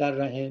در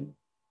رحم.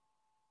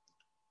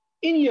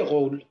 این یه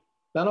قول،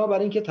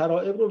 بنابراین که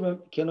ترائب رو به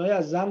کنایه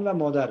از زن و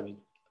مادر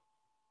میدونه.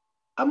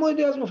 اما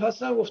ایده از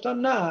مفسران گفتن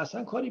نه،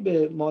 اصلا کاری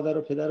به مادر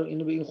و پدر و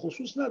اینو به این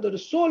خصوص نداره.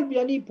 صلب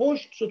یعنی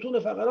پشت، ستون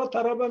فقرات،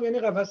 ترائب هم یعنی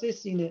قفسه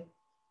سینه.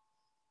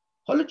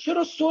 حالا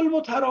چرا صلب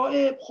و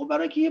ترائب؟ خب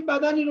برای که یه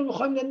بدنی رو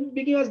میخوایم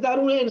بگیم از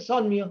درون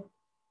انسان میاد،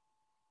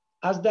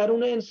 از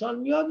درون انسان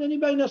میاد، یعنی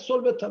بین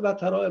صلب و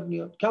ترائب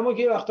میاد. کما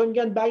که وقتا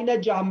میگن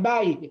بین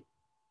جنبیک،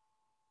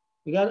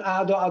 میگن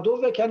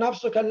عدو که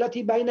نفس و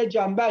کلتی بین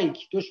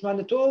جنبیک،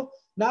 دشمن تو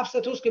نفس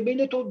توست که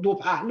بین تو دو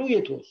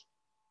پهلوی توست.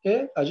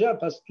 عجب،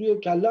 پس توی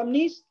کلم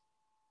نیست،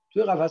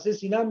 توی قفسه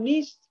سینم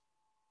نیست،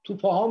 تو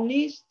پاهام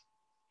نیست؟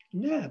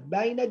 نه،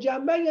 بین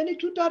جنبه یعنی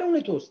تو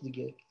درون توست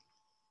دیگه.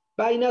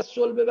 بین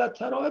الصلب و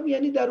ترائب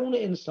یعنی درون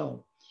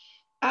انسان.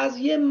 از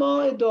یه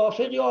ماء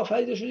دافقی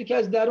آفریده شده که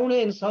از درون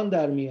انسان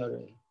در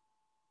میاره.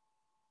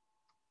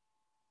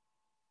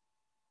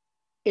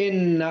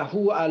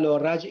 انه علی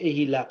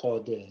رجعه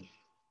لقادر.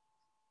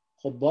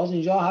 خب باز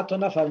اینجا حتی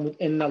نفرمود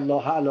ان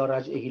الله علی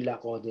رجعه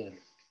لقادر،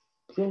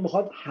 چون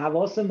میخواد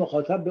حواس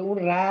مخاطب به اون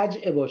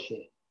رجع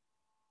باشه.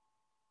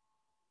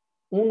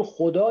 اون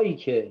خدایی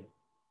که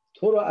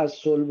تو رو از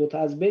صلب و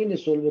از بین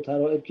صلب و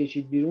ترائب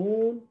کشید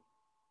بیرون،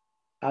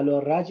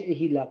 علی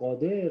رجعه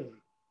لقادر،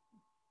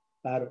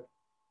 بر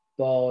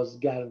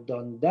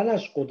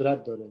بازگرداندنش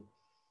قدرت داره.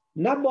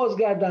 نه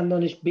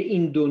بازگرداندنش به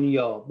این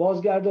دنیا،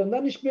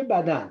 بازگرداندنش به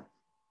بدن،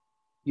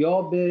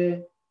 یا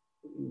به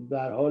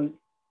در حال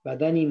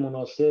بدنی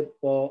مناسب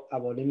با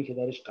عوالمی که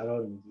درش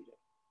قرار میگیره.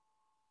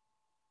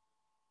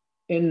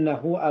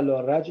 انه علی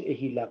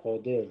رجعه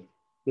لقادر،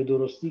 به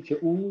درستی که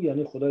او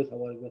یعنی خدای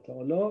تبارک و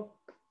تعالی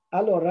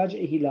علی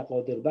رجعه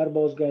لقادر، بر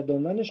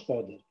بازگرداندنش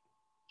قادر.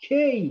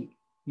 کی؟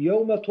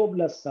 یوم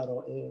تبلی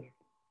السرائر،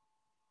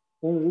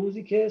 اون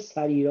روزی که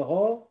سریره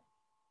ها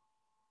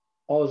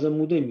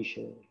آزموده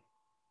میشه.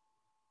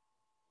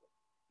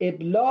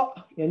 ابلاع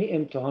یعنی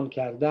امتحان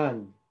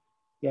کردن،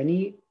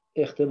 یعنی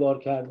اختبار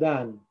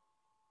کردن،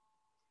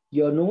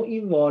 یا نوعی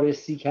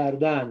وارسی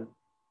کردن.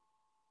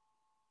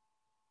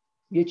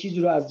 یه چیزی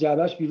رو از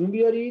جعبهش بیرون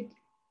بیارید،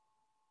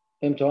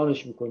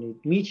 امتحانش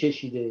میکنید،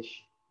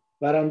 میچشیدش،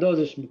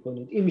 وراندازش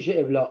میکنید، این میشه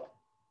ابلاع.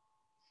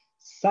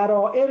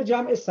 سرائر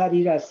جمع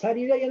سریره است.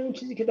 سریره یعنی اون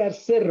چیزی که در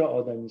سر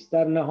آدمی است،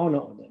 در نهان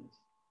آدمی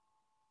است.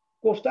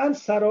 گفتن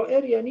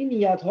سرائر یعنی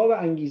نیت‌ها و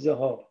انگیزه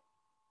ها.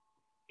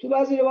 تو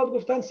بعضی روایات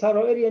گفتن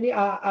سرائر یعنی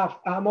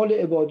اعمال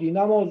عبادی،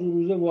 نماز و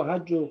روزه و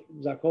حج و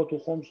زکات و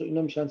خمس و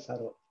اینا میشن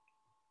سرائر.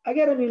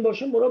 اگر این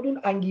باشه مراد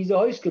اون انگیزه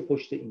هایی است که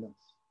پشت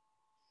ایناست.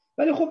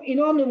 ولی خب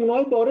اینا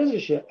نمونه‌های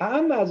بارزشه.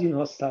 اهم از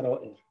اینها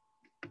سرائر،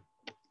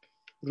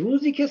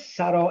 روزی که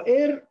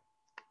سرائر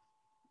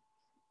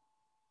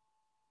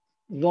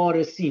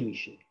وارسی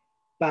میشه،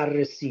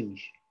 بررسی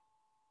میشه،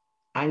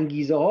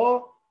 انگیزه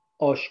ها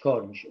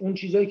آشکار میشه، اون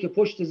چیزایی که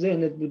پشت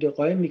ذهنت بوده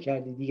قایم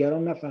میکردی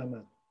دیگران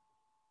نفهمن.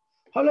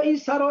 حالا این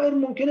سرائر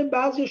ممکنه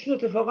بعضیشون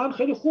اتفاقا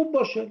خیلی خوب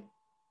باشه،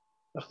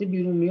 وقتی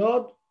بیرون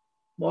میاد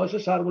باعث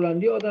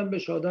سربلندی آدم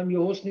بشه، آدم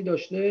یه حسنی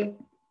داشته،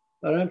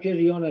 برای اینکه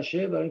ریا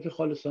نشه، برای اینکه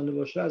خالصانه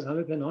باشه از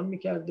همه پنهان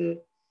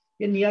میکرده،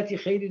 یه نیتی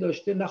خیلی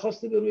داشته،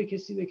 نخواسته به روی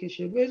کسی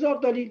بکشه، به هزار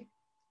دلیل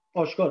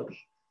آشکار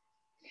بشه.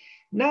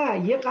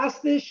 نه، یه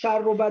قصد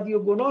شر و بدی و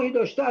گناهی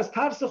داشته، از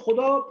ترس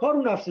خدا پا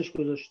رو نفسش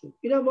گذاشته.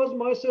 اینم باز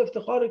باعث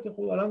افتخاره که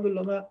خب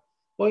الحمدلله من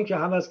با اینکه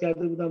هوس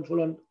کرده بودم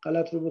فلان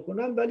غلط رو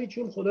بکنم، ولی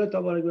چون خدای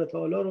تبارک و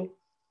تعالی رو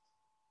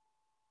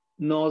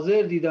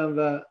ناظر دیدم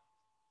و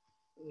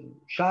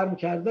شرم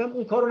کردم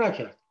اون کارو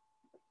نکرد.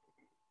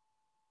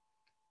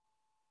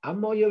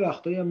 اما یه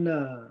وقتایی هم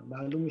نه،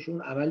 معلوم میشه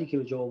اون عملی که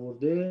به جا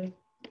آورده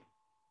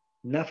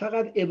نه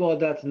فقط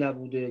عبادت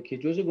نبوده که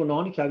جز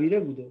گناهان کبیره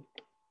بوده.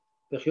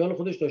 به خیال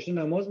خودش داشته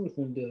نماز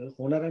میخونده،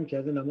 هنرم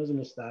کرده نماز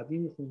مستحبی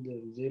میخونده،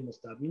 روزه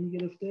مستحبی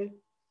میگرفته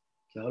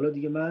که حالا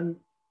دیگه من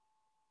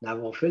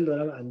نوافل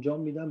دارم انجام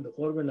میدم، به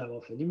قرب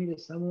نوافلی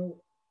میرسم، و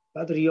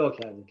بعد ریا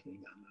کرده تو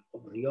این عمل.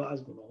 خب ریا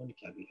از گناهان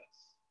کبیره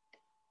است.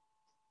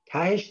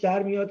 تهش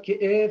در میاد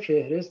که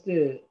فهرست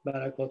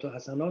برکات و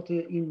حسنات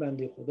این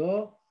بنده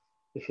خدا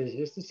به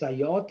فهرست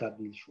سیئات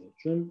تبدیل شد،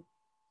 چون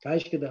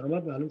تهش که در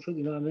اومد معلوم شد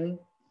اینا همه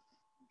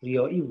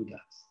ریایی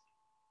بوده است.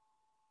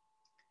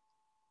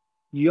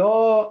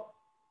 یا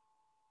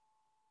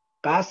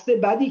قصد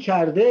بدی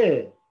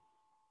کرده،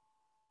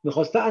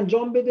 میخواسته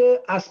انجام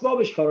بده،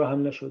 اسبابش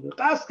فراهم نشده،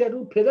 قصد کرده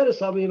اون پدر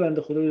صاحب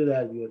بنده خدایی رو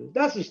در بیاره،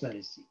 دستش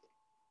نرسید.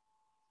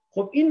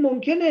 خب این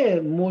ممکنه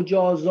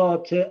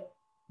مجازات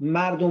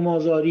مردم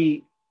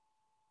آزاری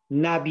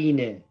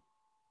نبینه،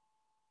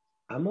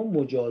 اما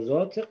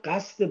مجازات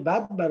قصد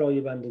بد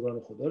برای بندگان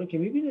خدا رو که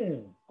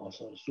میبینه،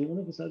 آثار سوء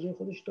اونو که سر جای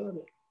خودش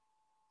داره.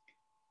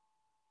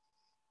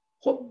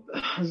 خب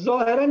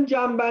ظاهرا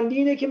جنبندی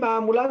اینه که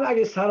معمولا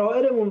اگه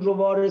سرائرمون رو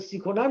وارسی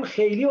کنن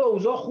خیلی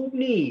اوضاع خوب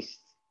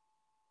نیست.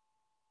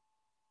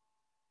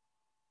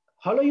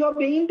 حالا یا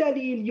به این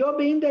دلیل یا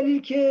به این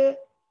دلیل که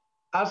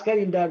عرض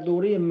کردیم در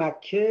دوره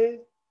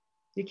مکه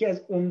یکی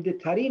از عمده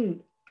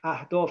ترین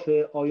اهداف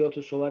آیات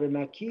و سور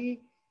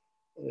مکی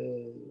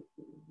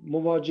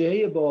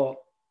مواجهه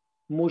با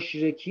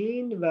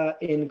مشرکین و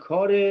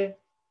انکار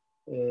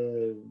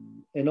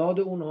عناد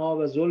اونها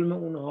و ظلم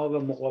اونها و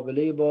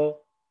مقابله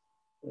با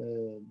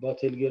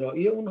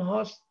باطلگرایی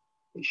اونهاست.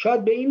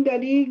 شاید به این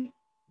دلیل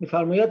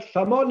میفرماید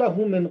فما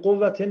له من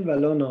قوة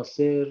ولا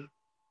ناصر.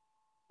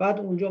 بعد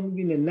اونجا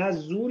میبینه نه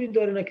زوری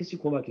داره نه کسی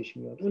کمکش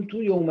میاد. اون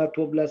تو یوم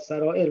تبلی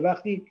السرائر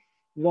وقتی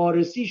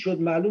وارسی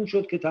شد، معلوم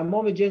شد که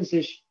تمام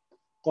جنسش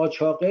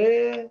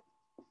قاچاقه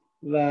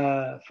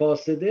و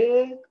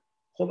فاسده،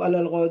 خب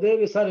علالقاعده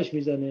به سرش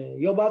میزنه.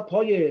 یا باید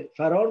پای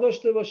فرار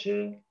داشته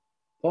باشه،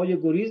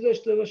 پای گریز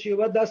داشته باشه، یا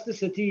باید دست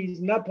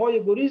ستیز. نه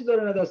پای گریز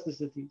داره نه دست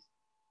ستیز،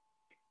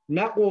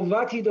 نه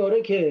قوتی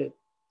داره که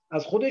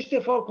از خودش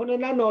دفاع کنه،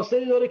 نه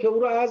ناصری داره که او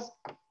رو از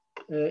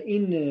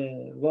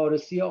این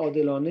وارسی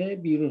عادلانه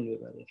بیرون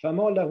ببره.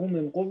 فما له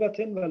من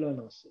قوة ولا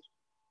ناصر.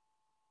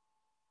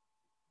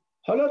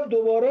 حالا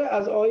دوباره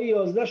از آیه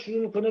 11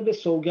 شروع میکنه به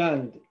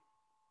سوگند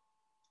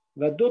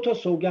و 2 تا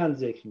سوگند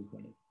ذکر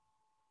میکنه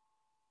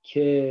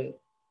که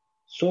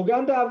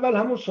سوگند اول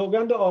همون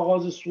سوگند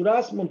آغاز سوره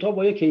است، منتها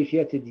با یک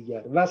کیفیت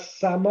دیگر. و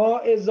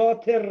سماع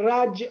ذات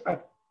رجع،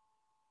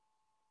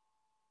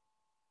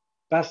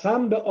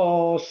 قسم به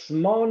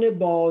آسمان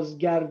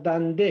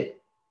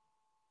بازگردنده.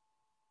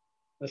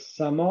 و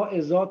سماع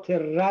ذات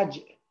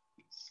رجع،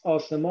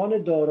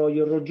 آسمان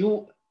دارای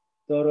رجوع،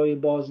 دارای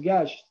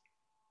بازگشت.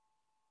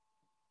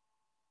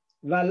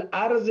 و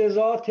الارض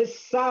ذات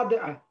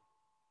صدع،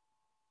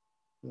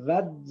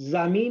 و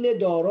زمین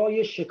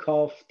دارای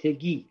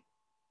شکافتگی.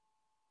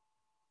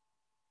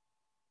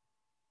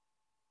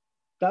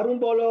 در اون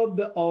بالا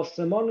به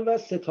آسمان و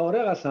ستاره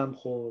قسم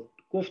خورد.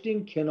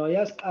 گفتیم کنایه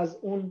است از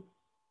اون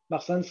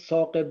مثلا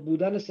ثاقب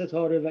بودن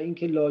ستاره و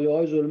اینکه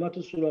لایه‌های ظلمت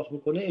رو سوراخ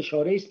میکنه،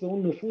 اشاره است به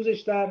اون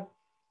نفوذش در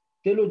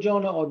دل و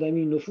جان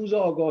آدمی، نفوذ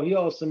آگاهی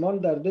آسمان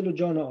در دل و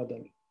جان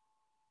آدمی.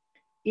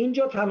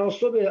 اینجا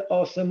تناسب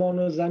آسمان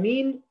و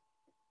زمین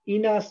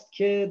این است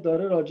که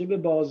داره راجع به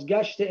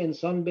بازگشت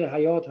انسان به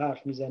حیات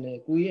حرف میزنه.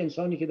 گویی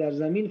انسانی که در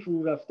زمین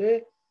فرو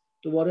رفته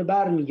دوباره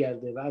بر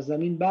میگرده و از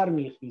زمین بر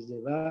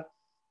میخیزه و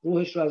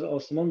روحش رو از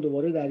آسمان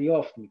دوباره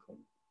دریافت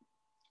میکنه.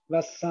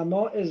 و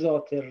سماع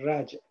ذات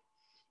رجع،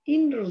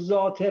 این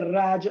ذات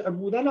رجع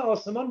بودن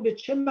آسمان به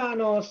چه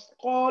معناست؟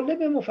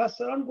 غالب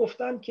مفسران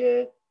گفتن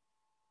که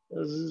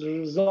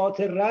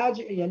ذات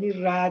رجع یعنی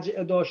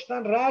رجع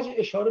داشتن. رجع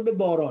اشاره به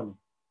باران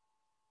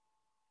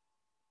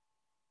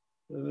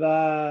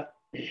و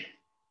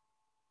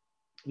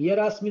یه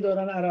رسمی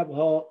دارن عرب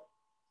ها،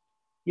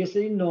 یه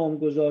سری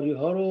نامگذاری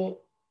ها رو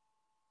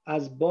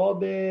از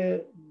باب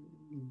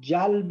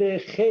جلب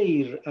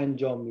خیر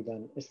انجام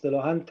میدن،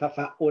 اصطلاحاً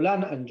تفعلا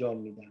انجام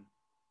میدن.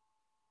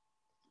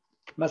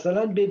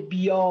 مثلا به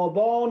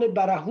بیابان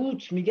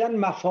برهوت میگن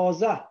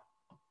مفازه.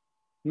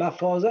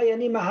 مفازه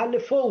یعنی محل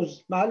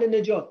فوز، محل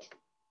نجات.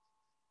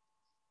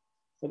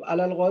 خب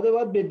علالقاعده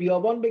باید به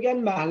بیابان بگن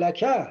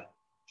مهلکه،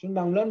 چون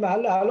معمولا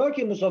محل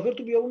هلاکه. مسافر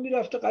تو بیابون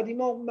میرفته،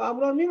 قدیما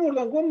معمولا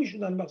میمردن، گم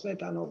میشدن، مقصد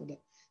تنها بودن.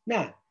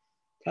 نه،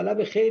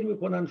 طلب خیر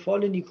میکنن،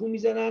 فال نیکو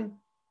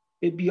میزنن،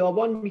 به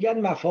بیابان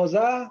میگن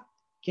مفازه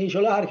که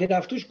انشالله هر که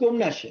رفتوش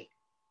گم نشه.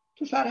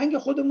 تو فرهنگ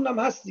خودمون هم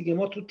هست دیگه،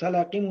 ما تو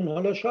تلقیمون،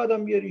 حالا شاید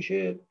هم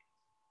بیاریشه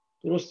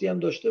درستی هم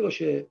داشته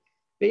باشه،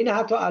 بین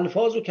حتی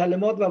الفاظ و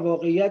کلمات و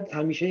واقعیت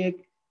همیشه یک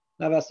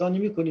نوسانی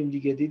میکنیم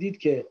دیگه. دیدید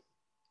که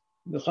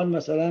میخوان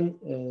مثلا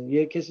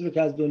یک کسی رو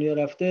که از دنیا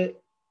رفته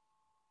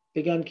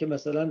بگن که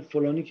مثلا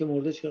فلانی که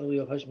مرده چه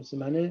قیافش مثل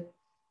منه،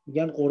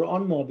 میگن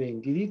قرآن ما بین.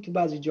 دیدید تو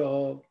بعضی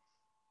جاها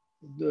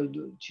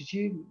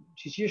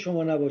چی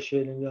شما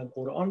نباشه، نمیدونم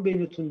قرآن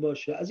بینتون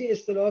باشه. از این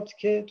اصطلاحات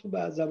که تو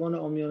بعض زبان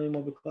عامیانه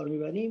ما به کار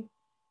میبریم،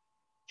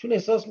 چون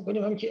احساس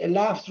میکنیم هم که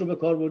لفظ رو به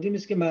کار بردیم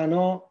است که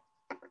معنا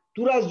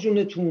دور از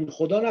جونتون،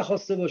 خدا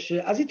نخواسته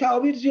باشه. از این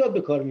تعابیر زیاد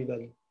به کار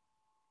میبریم.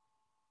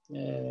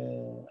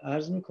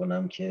 عرض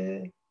میکنم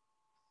که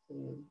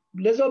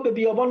لذا به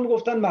بیابان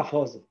میگفتن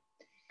مفازه،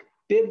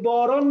 به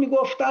باران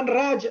میگفتن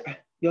رجع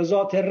یا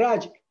ذات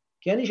رجع،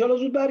 که یعنی انشاءالله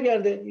زود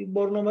برگرده،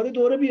 بارون اومده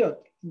دوره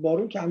بیاد.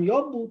 بارون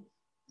کمیاب بود،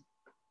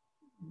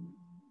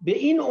 به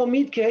این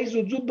امید که هی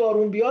زود زود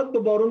بارون بیاد، به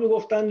بارون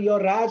میگفتن یا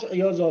رجع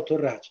یا ذات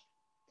رجع.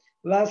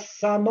 و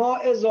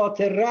سماع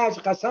ذات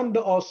رجع، قسم به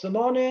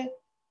آسمان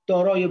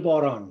دارای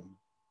باران.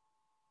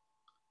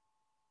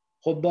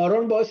 خب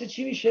باران باعث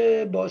چی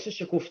میشه؟ باعث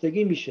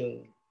شکفتگی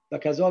میشه. و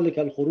کذالک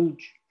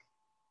الخروج،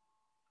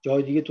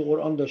 جای دیگه تو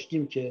قرآن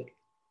داشتیم که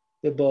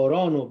به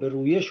باران و به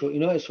رویش و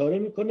اینا اشاره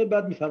میکنه،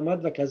 بعد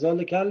میفرماید و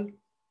کذالک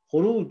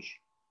الخروج،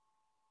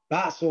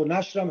 بعث و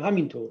نشر هم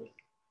همینطوره.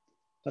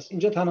 پس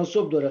اینجا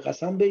تناسب داره،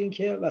 قسم به این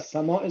که و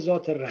سماع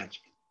ذات رجع.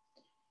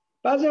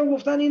 بعضی هم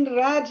گفتن این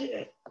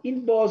رجع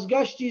این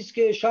بازگشتی است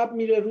که شب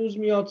میره روز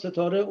میاد،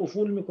 ستاره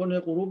افول میکنه،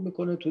 غروب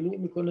میکنه، طلوع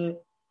میکنه.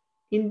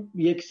 این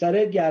یک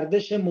سره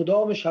گردش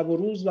مدام شب و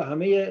روز و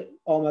همه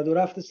آمد و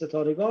رفت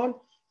ستارگان،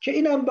 که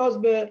اینم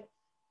باز به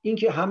این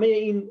که همه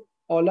این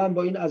عالم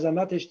با این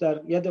عظمتش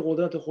در ید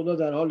قدرت خدا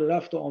در حال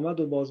رفت و آمد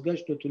و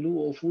بازگشت و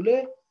طلوع و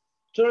افوله،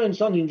 چرا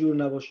انسان اینجور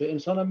نباشه؟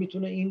 انسان هم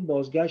میتونه این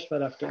بازگشت و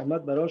رفت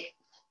آمد براش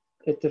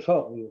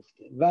اتفاق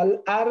بیفته.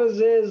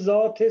 والارض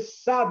ذات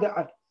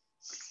صدع،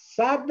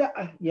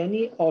 صدع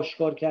یعنی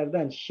آشکار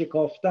کردن،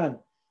 شکافتن،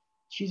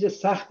 چیز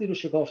سختی رو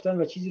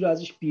شکافتن و چیزی رو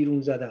ازش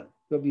بیرون زدن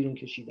یا بیرون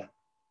کشیدن.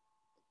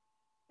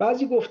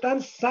 بعضی گفتن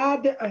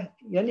صدع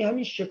یعنی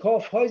همین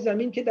شکاف های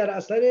زمین که در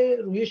اثر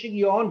رویش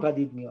گیاهان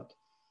پدید میاد.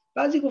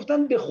 بعضی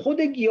گفتن به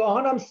خود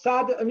گیاهان هم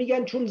صدع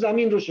میگن چون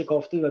زمین رو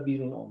شکافته و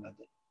بیرون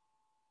آمده.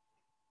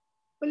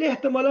 ولی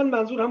احتمالاً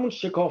منظور همون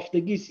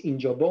شکافتگیست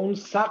اینجا، با اون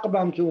ثقب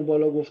هم که اون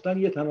بالا گفتن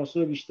یه تناسب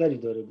بیشتری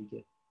داره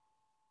دیگه.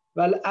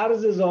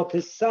 والارض ذات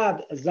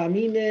صدع،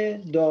 زمین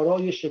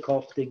دارای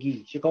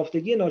شکافتگی،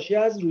 شکافتگی ناشی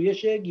از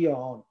رویش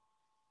گیاهان.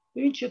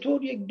 ببین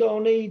چطور یک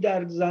دانه‌ای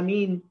در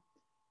زمین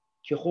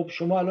که خب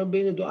شما الان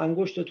بین دو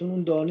انگشتتون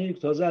اون دانه‌ای که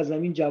تازه از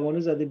زمین جوانه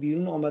زده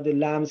بیرون آمده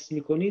لمس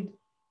میکنید،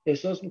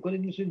 احساس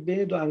میکنید میتونید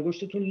بین دو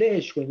انگشتتون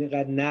لهش کنید،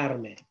 اینقدر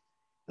نرمه.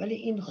 ولی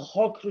این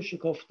خاک رو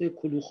شکافته،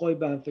 کلوخای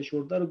به هم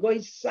فشرده رو،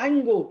 گاهی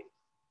سنگ رو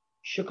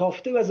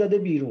شکافته و زده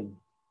بیرون.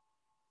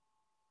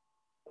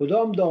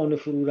 کدام دانه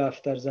فرو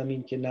رفت در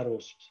زمین که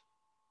نرست؟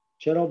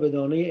 چرا به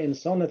دانه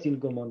انسانت این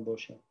گمان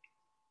باشد؟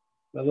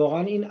 و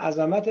واقعا این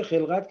عظمت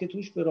خلقت که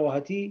توش به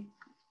راحتی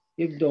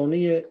یک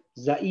دانه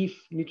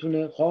ضعیف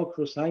میتونه خاک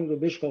رو، سنگ رو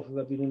بشکافه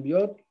و بیرون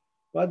بیاد،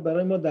 باید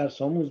برای ما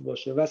درس آموز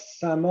باشه. و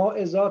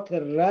سماع ذات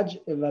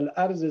رجع و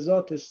الارض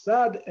ذات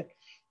صدع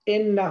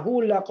انه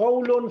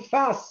لقول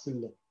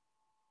فصل،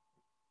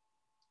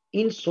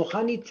 این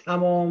سخنی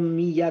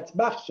تمامیت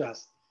بخش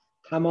است،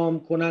 تمام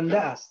کننده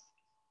است،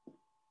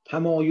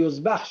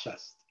 تمایز بخش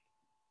است.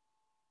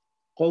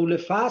 قول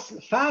فصل،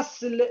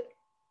 فصل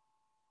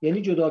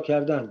یعنی جدا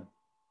کردن،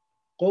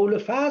 قول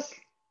فصل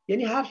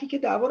یعنی حرفی که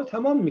دعوا رو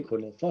تمام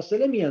میکنه،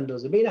 فاصله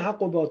میاندازه بین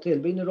حق و باطل،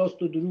 بین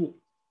راست و دروغ،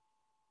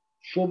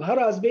 شبهه رو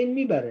از بین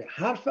میبره،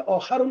 حرف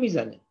آخر رو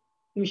میزنه.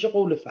 این میشه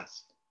قول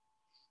فصل.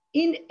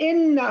 این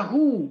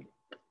انهو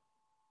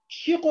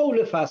چی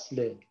قول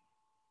فصله؟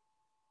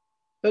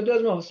 بعد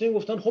از محاسبین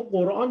گفتن خب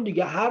قرآن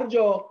دیگه، هر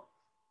جا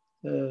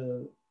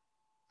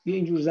یه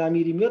اینجور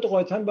ضمیری میاد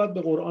قاعدتاً باید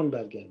به قرآن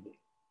برگرده.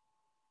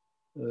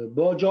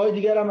 با جای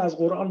دیگر هم از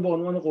قرآن به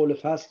عنوان قول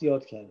فصل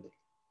یاد کرده.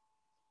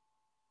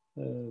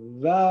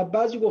 و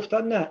بعضی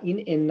گفتن نه،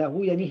 این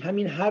انهو یعنی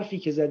همین حرفی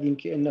که زدیم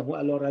که انهو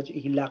علی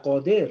رجعه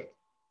لقادر،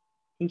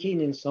 اینکه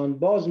این انسان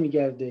باز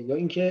میگرده، یا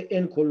اینکه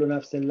ان کل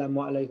نفس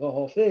لما علیها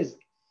حافظ،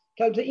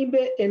 که البته این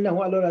به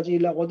انه علی رجعه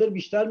لقادر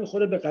بیشتر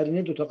میخوره به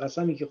قرینه دوتا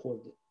قسمی که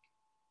خورده.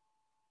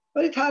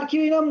 ولی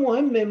ترکیب اینا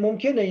مهمه،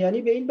 ممکنه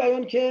یعنی به این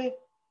بیان که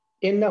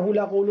انه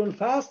لقول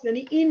فصل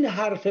یعنی این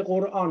حرف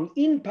قرآن،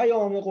 این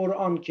پیام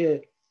قرآن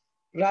که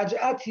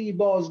رجعتی،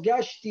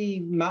 بازگشتی،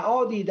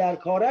 معادی در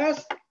کار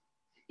است،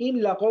 این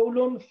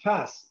لقول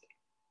فصل،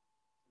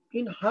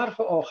 این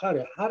حرف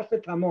آخره، حرف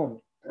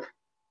تمامه.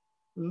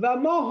 و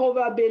ما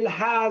هو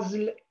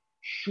بالهزل،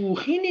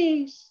 شوخی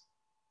نیست.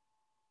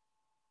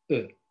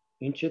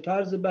 این چه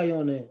طرز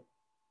بیانه؟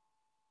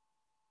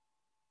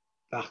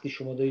 وقتی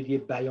شما دارید یه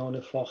بیان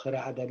فاخر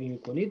ادبی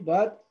میکنید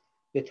باید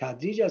به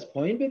تدریج از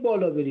پایین به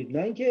بالا برید،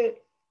 نه اینکه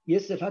یه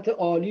صفت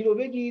عالی رو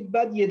بگید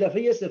بعد یه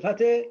دفعه یه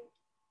صفت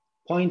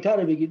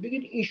پایینتر رو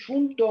بگید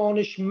ایشون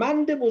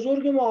دانشمند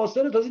بزرگ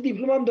معاصر، تازه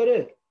دیپلم هم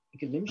داره.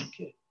 این نمیشه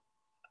که.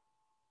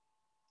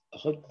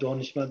 آخه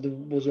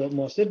دانشمند بزرگ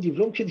معاصر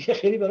دیپلم که دیگه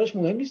خیلی براش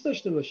مهم نیست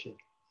داشته باشه.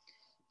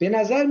 به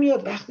نظر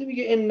میاد وقتی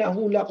میگه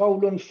انه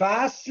لقول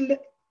فصل،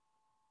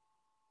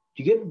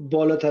 دیگه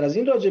بالاتر از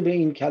این راجع به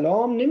این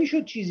کلام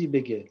نمیشد چیزی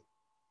بگه.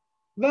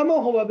 و ما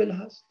هو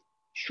بالهزل،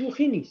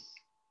 شوخی نیست.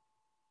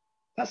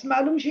 پس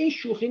معلوم میشه این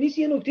شوخی نیست،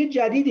 یه نکته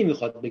جدیدی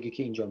میخواد بگه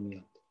که اینجا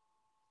میاد.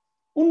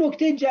 اون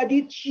نکته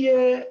جدید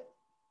چیه؟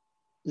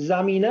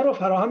 زمینه رو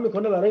فراهم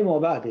میکنه برای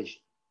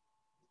مابعدش،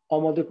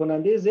 آماده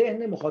کننده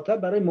ذهن مخاطب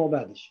برای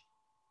مابعدش.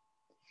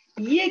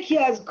 یکی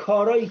از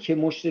کارهایی که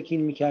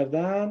مشرکین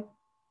میکردن،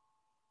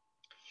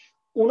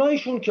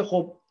 اونایشون که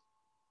خب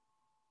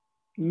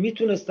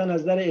میتونستن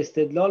از در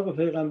استدلال با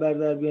پیغمبر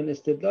در بیان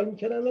استدلال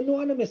میکردن و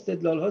نوعا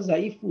استدلال ها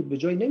ضعیف بود، به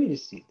جای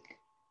نمیرسید.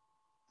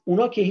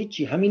 اونا که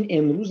هیچی، همین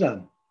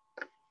امروزم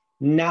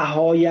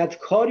نهایت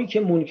کاری که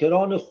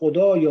منکران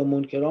خدا یا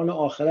منکران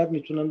آخرت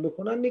میتونن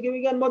بکنن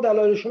میگن ما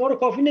دلایل شما رو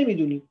کافی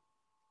نمیدونیم،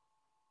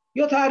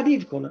 یا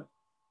تردید کنن.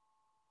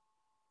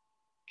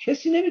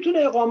 کسی نمیتونه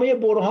اقامه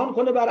برهان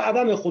کنه بر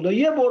عدم خدا.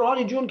 یه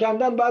برهانی جون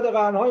کندن بعد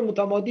قرنهای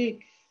متمادی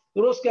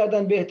درست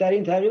کردن،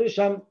 بهترین تغییرش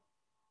هم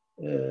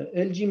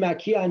الجی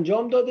مکی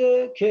انجام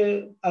داده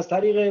که از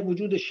طریق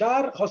وجود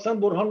شر خواستن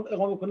برهان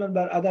اقامه کنن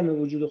بر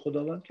عدم وجود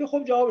خداوند، که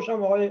خب جوابش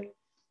هم آقای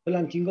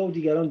پلانتینگا و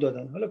دیگران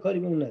دادن. حالا کاری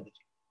به اون نداریم.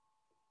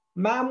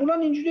 معمولا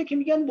اینجوریه که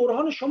میگن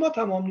برهان شما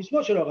تمام نیست،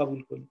 ما چرا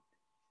قبول کنیم؟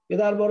 یا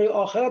درباره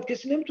آخرت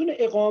کسی نمیتونه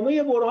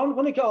اقامه برهان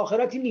کنه که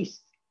آخرتی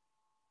نیست.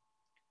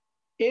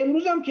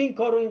 امروز هم که این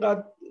کارو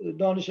اینقدر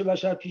دانش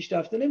بشر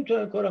پیشرفته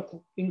نمیتونن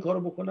این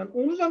کارو بکنن.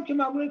 اون روز هم که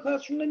معمولا این کار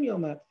ازشون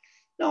نمیامد،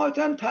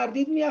 نهایتاً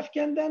تردید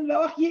میافکندن و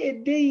وقت یه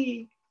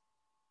عده‌ای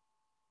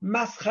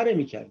مسخره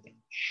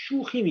میکردن،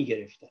 شوخی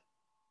میگرفتن.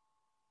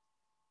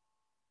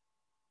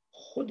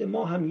 خود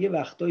ما هم یه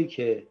وقتایی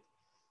که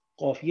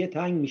قافیه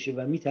تنگ میشه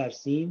و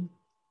میترسیم،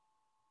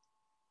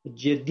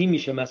 جدی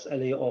میشه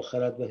مسئله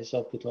آخرت و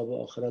حساب کتاب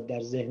آخرت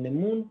در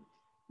ذهنمون،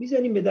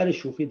 میزنیم به در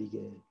شوخی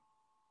دیگه.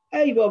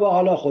 ای بابا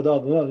حالا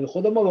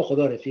خدا ما با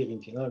خدا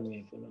رفیقیم، کنار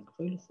میایم فلان.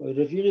 خیلی خوب،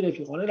 رفیقی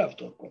رفیقانه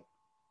رفتار کن.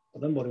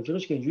 آدم با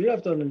رفیقش که اینجوری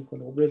رفتار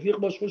نمیکنه. خب رفیق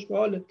باش، خوش به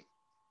حالت.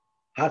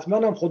 حتما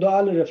هم خدا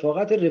اهل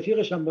رفاقت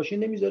رفیقش هم باشه،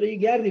 نمیذاره یه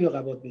گردی به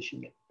قبات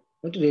بشینه.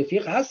 تو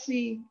رفیق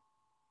هستی،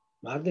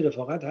 مرد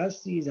رفاقت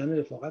هستی، زن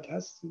رفاقت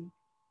هستی،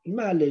 این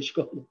محل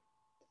اشکاله.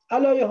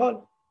 علایه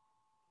حال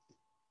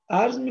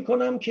عرض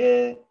میکنم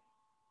که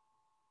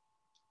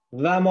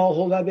و ما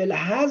هو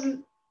بالهزل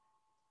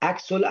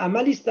عکس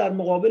العملی است در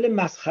مقابل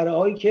مسخره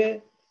هایی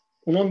که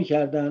اونا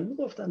میکردن.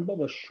 میگفتن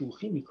بابا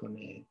شوخی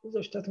میکنه،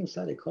 گذاشتتون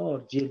سر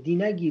کار، جدی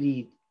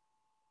نگیرید.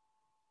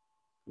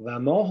 و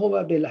ما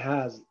هو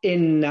بالهزل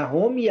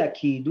انهم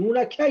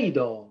یکیدون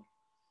کیدا.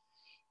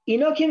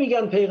 اینا که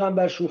میگن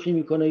پیغمبر شوخی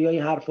میکنه یا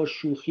این حرفا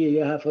شوخیه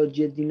یا حرفا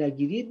جدی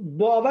نگیرید،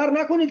 باور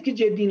نکنید که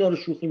جدی اینا رو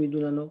شوخی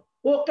میدونن و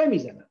حقه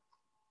میزنن.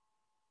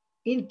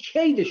 این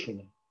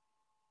کیدشونه،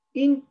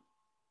 این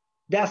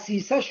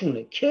دسیسه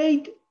شونه.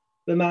 کید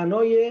به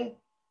معنای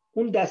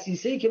اون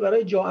دسیسه‌ای که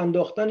برای جا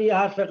انداختن یه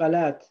حرف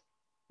غلط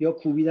یا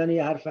کوبیدن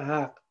یه حرف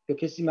حق یا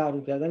کسی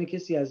محروم کردن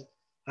کسی از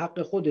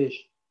حق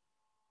خودش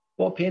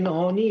با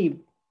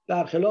پنهانی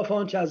برخلاف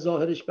آنچه از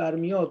ظاهرش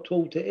برمیاد،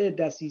 توطئه،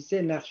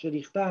 دسیسه، نقشه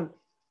ریختن،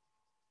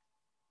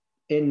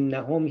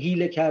 انهم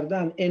حیله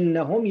کردن،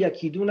 انهم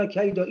یکیدون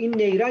کیدا. این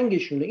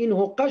نیرنگشونه، این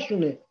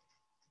حقشونه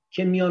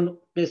که میان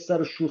قصه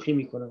رو شوخی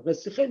میکنن.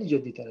 قصه خیلی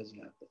جدی تر از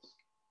این حرفاست.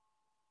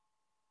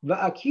 و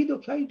اکید و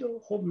کیدا،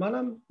 خب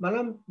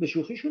منم به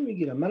شوخیشون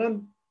میگیرم،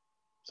 منم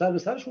سر به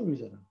سرشون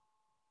میذارم.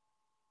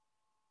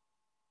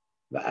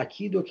 و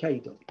اکید و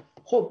کیدا.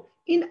 خب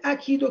این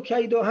اکید و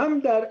کیدا هم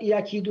در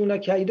یکیدون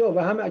کیدا و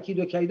هم اکید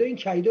و کیدا، این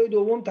کیدای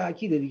دوم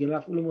تأکیده دیگه،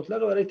 مفعول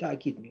مطلق برای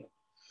تأکید میاد.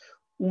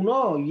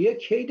 اونا یک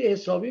کید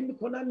حسابی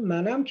میکنن،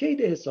 منم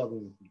کید حسابی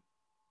میکنم.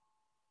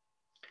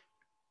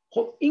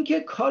 خب این که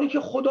کاری که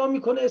خدا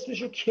میکنه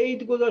اسمشو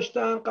کید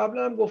گذاشتن.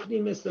 قبلا هم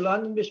گفتیم اصطلاحاً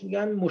بهش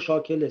میگن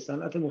مشاکله،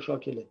 صنعت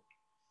مشاکله.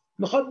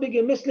 میخواد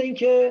بگه مثل این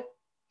که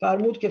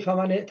فرمود که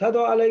فمن اعتدى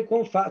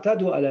علیکم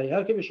فاعتدوا علیه،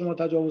 هر که به شما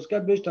تجاوز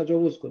کرد بهش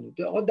تجاوز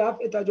کنید. آقا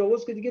دفع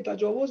تجاوز که دیگه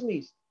تجاوز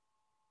نیست.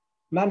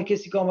 من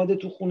کسی که آمده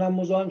تو خونم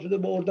مزاحم شده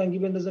با اردنگی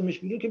بندازمش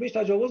بیرون که بهش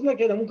تجاوز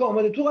نکردم، اون که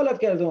آمده تو غلط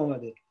کرده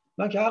آمده،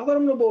 من که حق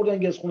دارم اونو با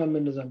اردنگی از خونم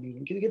بندازم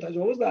بیرون، که دیگه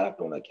تجاوز در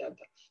حق اون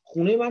نکردم.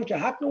 خونه من که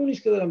حق اون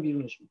نیست که دارم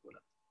بیرونش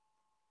میکنم.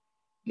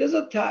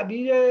 لذا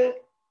تعبیر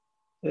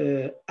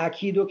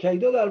اکید و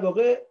کیدا در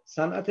واقع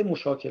صنعت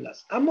مشاکل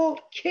است. اما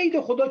کید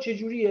خدا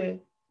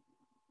چجوریه؟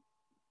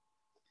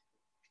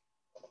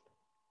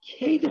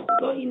 کید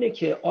خدا اینه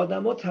که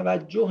آدما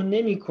توجه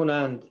نمی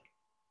کنند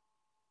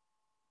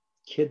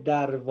که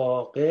در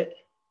واقع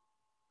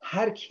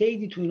هر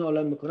کیدی تو این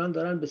عالم میکنن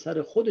دارن به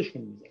سر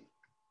خودشون میزنن.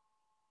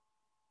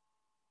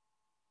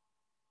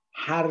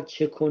 هر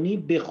چه کنی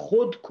به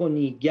خود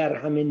کنی گر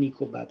همه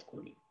نیک و بد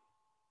کنی.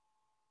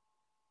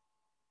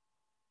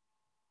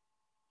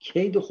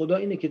 کید خدا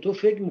اینه که تو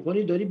فکر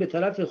میکنی داری به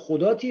طرف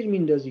خدا تیر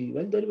میندازی،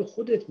 ولی داری به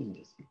خودت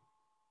میندازی.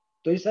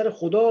 داری سر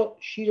خدا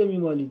شیر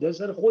میمالی، داری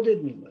سر خودت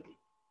میمالی.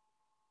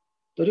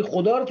 داری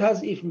خدا رو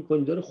تضعیف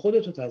میکنی، داری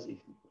خودت رو تضعیف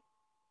میکنی.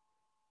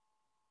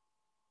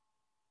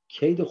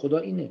 کید خدا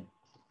اینه.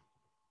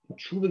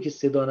 چوبه که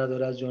صدا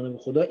نداره از جانب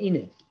خدا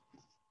اینه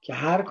که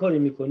هر کاری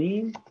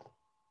میکنیم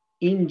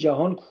این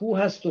جهان کوه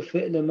هست و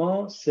فعل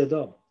ما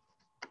صدا.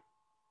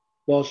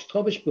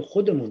 بازتابش به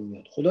خودمون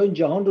میاد. خدا این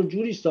جهان رو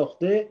جوری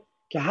ساخته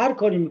که هر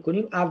کاری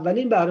میکنیم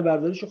اولین بهره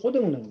برداریش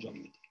خودمون انجام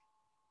میدیم.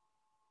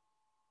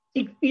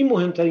 این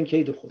مهمترین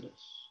کید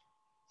خداست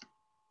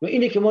و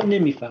اینه که ما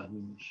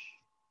نمیفهمیمش.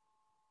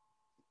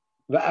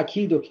 و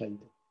اکید و کید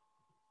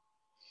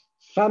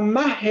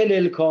فمهل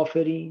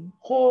الکافرین.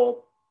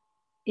 خب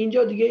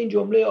اینجا دیگه این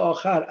جمله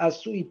آخر از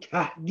سوی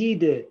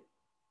تهدید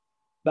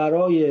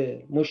برای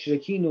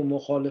مشرکین و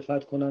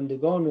مخالفت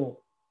کنندگان و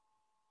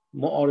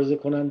معارضه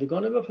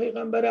کنندگان با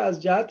پیغمبر،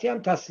 از جهتی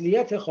هم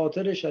تسلیت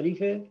خاطر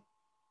شریف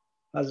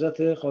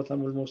حضرت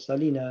خاتم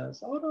المرسلین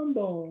است. آرام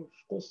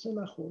باش، قصه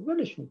نخور،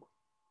 ولش میکن،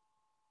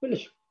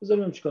 ولش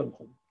بذاریم چیکار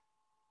میکنیم.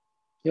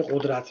 یه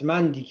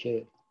قدرتمندی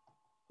که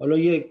حالا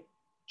یک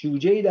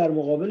جوجه‌ای در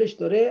مقابلش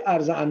داره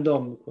عرض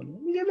اندام میکنه،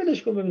 میگه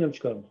ولش کن ببینم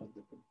چیکار میخواد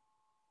بکنه،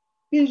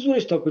 این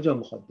زورش تا کجا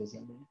میخواد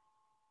بزنه.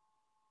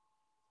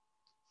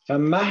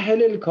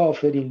 فمهل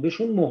الکافرین،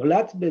 بهشون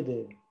مهلت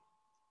بده.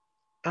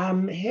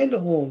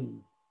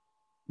 امهلهم،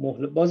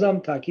 بازم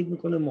تاکید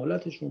میکنه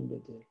مهلتشون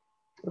بده.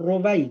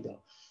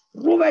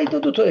 رویدا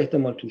دو تا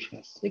احتمال توش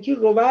هست. یکی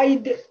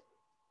روید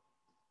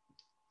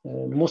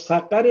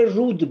مسقر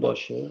رود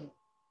باشه،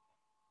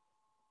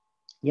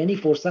 یعنی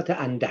فرصت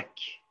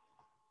اندک.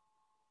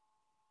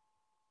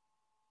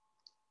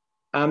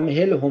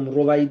 امهلهم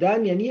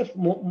رویدن یعنی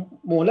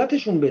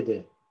مهلتشون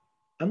بده،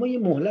 اما یه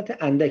مهلت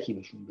اندکی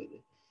بهشون بده.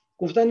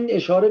 گفتن این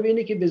اشاره به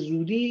اینه که به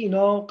زودی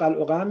اینا قلع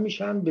و قم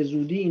میشن، به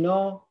زودی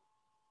اینا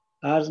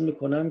عرض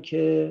میکنم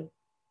که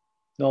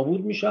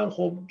نابود میشن.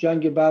 خب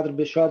جنگ بدر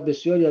به شاید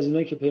بسیاری از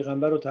اینایی که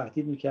پیغمبر رو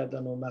تهدید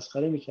میکردن و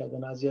مسخره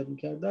میکردن و اذیت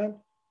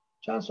میکردن،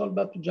 چند سال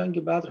بعد تو جنگ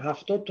بدر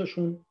 70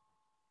 تاشون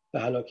به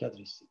هلاکت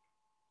رسید.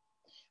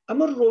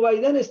 اما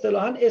رویدن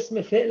اصطلاحاً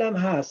اسم فعلم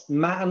هست،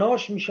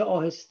 معناش میشه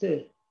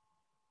آهسته.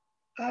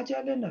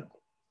 عجله نکن.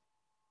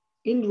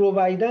 این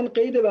رویدن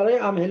قید برای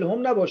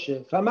امهلهم نباشه.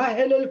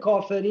 فمهل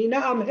الکافرین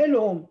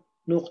امهلهم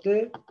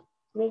نقطه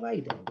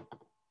رویدن.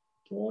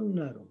 تو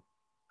نرو،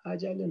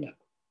 عجله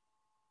نکن،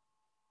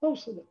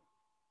 حوصله،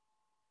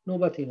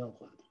 نوبت اینا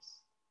خواهد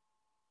است.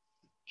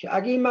 که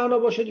اگه این معنا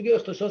باشه دیگه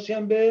اختصاصی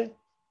هم به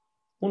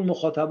اون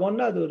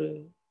مخاطبان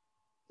نداره.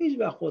 هیچ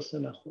وقت قصه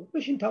نخور،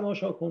 بشین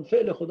تماشا کن،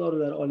 فعل خدا رو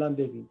در عالم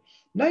ببین.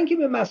 نه اینکه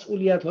به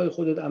مسئولیت‌های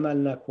خودت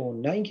عمل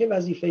نکن، نه اینکه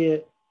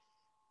وظیفه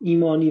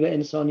ایمانی و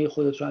انسانی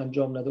خودت رو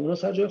انجام نده، اونا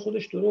سر جای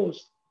خودش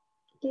درست.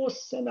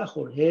 قصه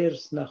نخور،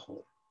 هرس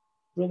نخور،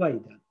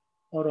 رویدن،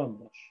 آرام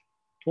باش،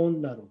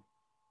 تند نرو،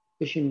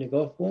 بشین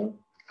نگاه کن،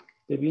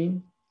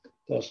 ببین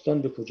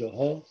داستان به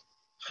کجاها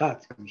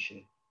ختم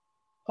میشه.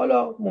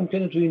 حالا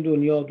ممکنه تو این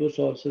دنیا 2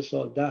 سال، 3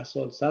 سال، 10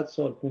 سال، 100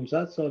 سال،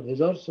 500 سال،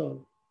 1000 سال،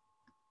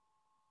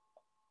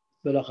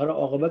 بالاخره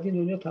عاقبت این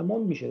دنیا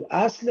تمام میشه.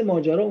 اصل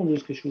ماجرا اون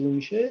روز که شروع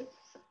میشه،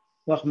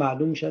 وقت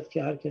معلوم میشه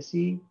که هر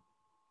کسی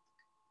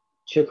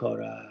چه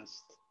کاره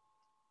است.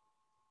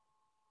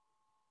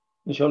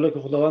 انشاءالله که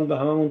خداوند به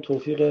هممون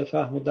توفیق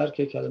فهم و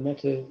درک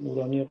کلمات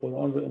نورانی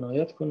قرآن رو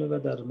عنایت کنه و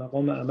در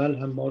مقام عمل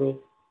هم ما رو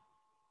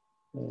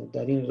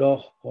در این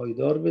راه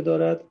پایدار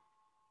بدارد.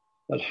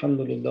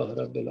 الحمد لله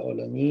رب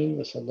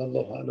العالمین و صلی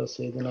الله علی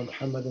سیدنا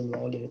محمد و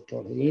آله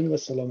الطاهرین و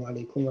السلام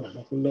علیکم و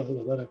رحمت الله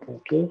و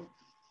برکاته.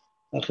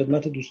 در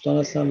خدمت دوستان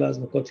هستم و از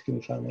نکاتی که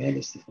می‌فرمایند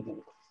استفاده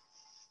می‌کنم.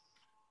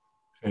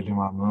 خیلی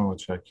ممنون و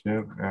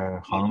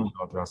متشکرم. خانم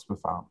دادرس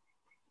بفرمایید.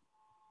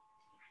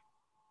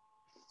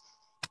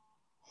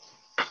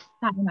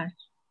 سلام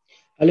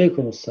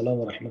علیکم السلام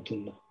و رحمت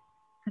الله.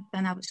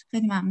 خسته نباشید.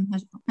 خیلی ممنون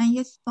حاج آقا. من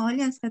یه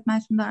سوالی از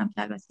خدمتتون دارم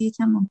که البته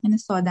یکم ممکنه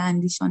ساده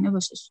اندیشانه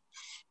باشه،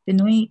 به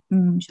نوعی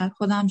شاید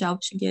خودم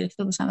جوابشو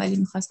گرفته باشم ولی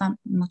میخواستم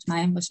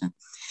مطمئن باشم.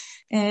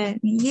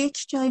 یک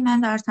جایی من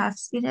در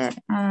تفسیر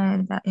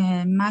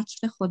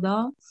مکر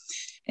خدا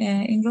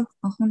این رو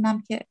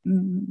خوندم که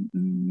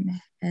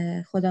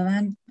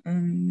خداوند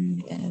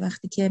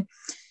وقتی که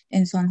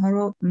انسان‌ها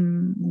رو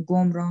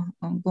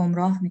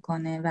گمراه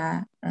میکنه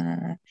و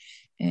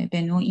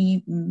به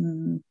نوعی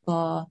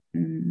با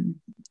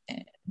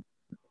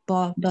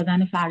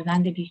دادن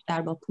فرزند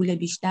بیشتر، با پول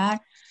بیشتر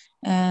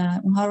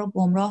اونها رو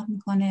گمراه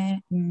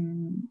میکنه.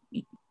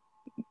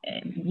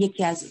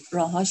 یکی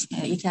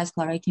از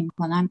کارهایی که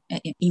میکنن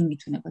این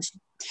میتونه باشه.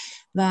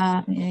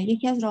 و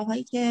یکی از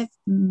راههایی که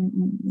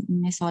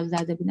مثال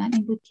زده بودن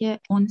این بود که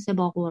انس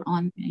با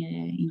قرآن،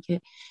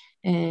 اینکه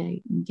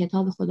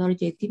کتاب خدا رو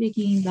جدی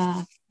بگیم و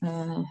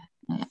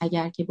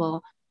اگر که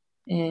با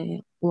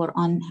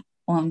قرآن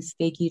انس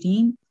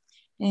بگیریم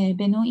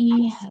به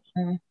نوعی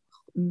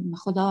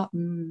خدا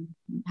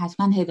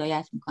حتما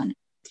هدایت میکنه.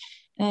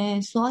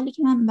 سوالی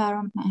که من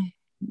برام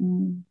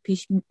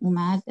پیش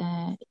اومد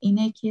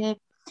اینه که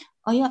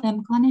آیا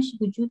امکانش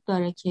وجود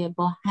داره که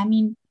با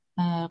همین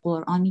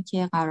قرآنی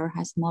که قرار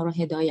هست ما رو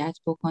هدایت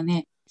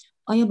بکنه،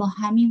 آیا با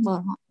همین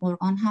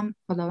قرآن هم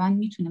خداوند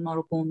میتونه ما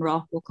رو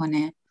گمراه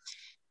بکنه؟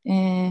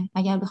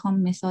 اگر بخوام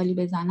مثالی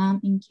بزنم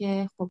این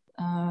که خب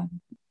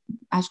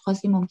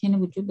اشخاصی ممکنه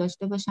وجود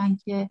داشته باشن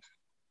که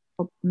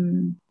خب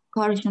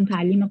کارشون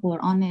تعلیم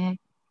قرآنه،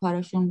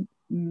 کارشون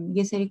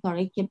یه سری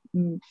کارهایی که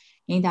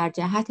یعنی در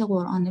جهت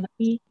قرآنه،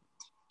 ولی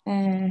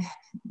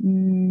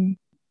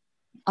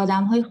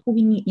آدم‌های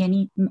خوبی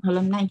یعنی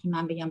حالا نه که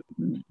من بگم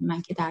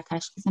من که در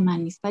تشخیص من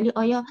نیست، ولی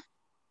آیا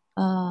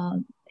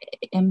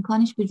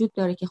امکانش وجود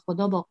داره که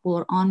خدا با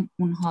قرآن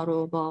اونها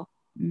رو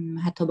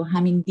حتی با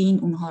همین دین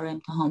اونها رو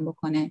امتحان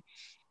بکنه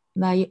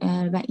و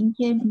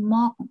اینکه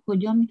ما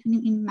کجا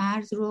میتونیم این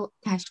مرز رو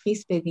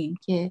تشخیص بدیم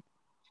که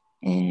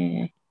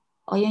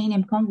آیا این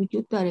امکان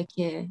وجود داره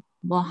که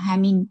با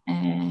همین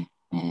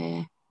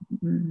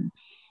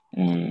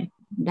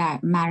در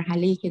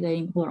مرحله‌ای که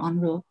داریم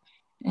قرآن رو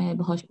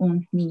بهاش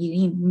اون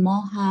میگیریم ما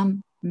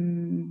هم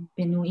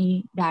به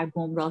نوعی در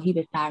گمراهی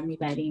به سر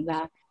میبریم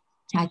و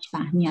کج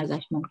فهمی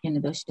ازش ممکنه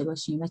داشته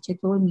باشیم و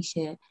چطور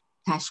میشه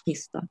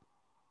تشخیص داد؟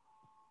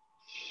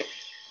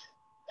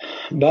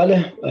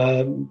 بله،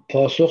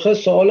 پاسخ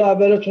سوال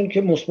اولتون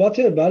که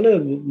مثبته.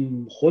 بله،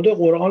 خود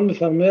قرآن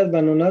میفرماید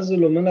و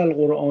ننزل من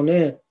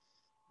القرآن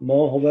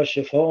ما هو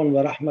شفاء و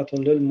رحمت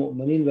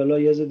للمؤمنین ولا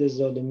یزد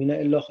الظالمین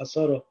الا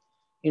خسارا.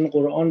 این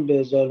قرآن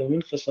به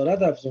ظالمین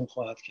خسارت افزون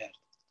خواهد کرد.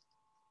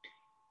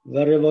 و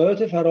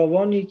روایات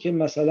فراوانی که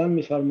مثلا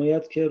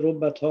میفرماید که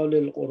رب تال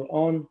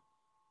القرآن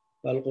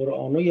و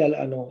القرآن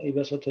یلعنه، ای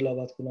بسا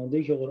تلاوت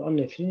کننده که قرآن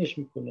نفرینش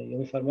میکنه. یا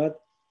میفرماید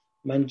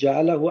من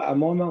جعله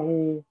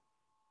امامه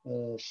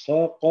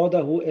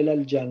قاده الی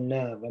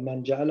الجنه و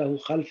من جعله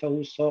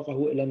خلفه ساقه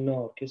الی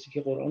النار. کسی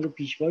که قرآن رو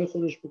پیشوای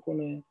خودش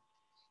بکنه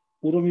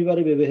او رو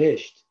میبره به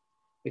بهشت،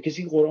 و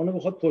کسی که قرآن رو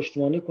بخواد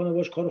پشتوانه کنه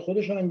باش کار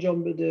خودش رو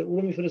انجام بده او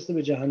رو میفرسته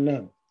به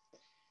جهنم.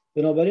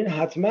 بنابراین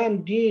حتما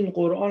دین،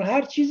 قرآن،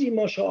 هر چیزی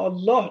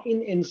ماشاءالله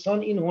این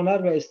انسان این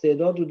هنر و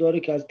استعداد رو داره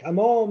که از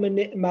تمام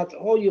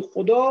نعمتهای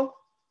خدا،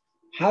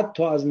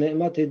 حتی از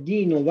نعمت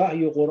دین و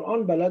وحی و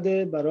قرآن،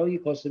 بلده برای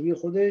کاسبی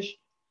خودش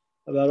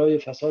و برای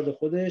فساد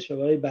خودش و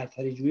برای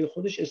برتری جویی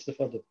خودش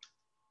استفاده کنه.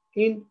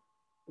 این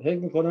فکر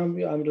میکنم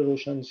یه امر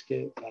روشن است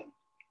که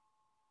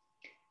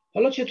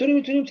حالا چطوری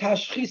میتونیم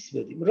تشخیص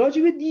بدیم؟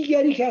 راجع به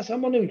دیگری که اصلا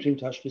ما نمیتونیم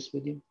تشخیص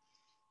بدیم.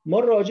 ما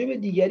راجع به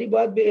دیگری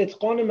باید به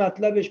اتقان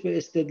مطلبش، به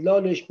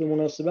استدلالش، به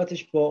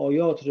مناسبتش با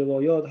آیات،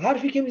 روایات،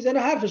 حرفی که میزنه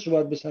حرفش رو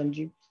باید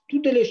بسنجیم.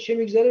 تو دلش چه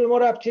میگذره به ما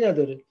ربطی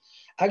نداره.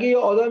 اگه یه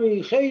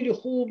آدمی خیلی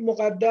خوب،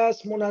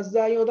 مقدس،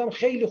 منزه، یه آدم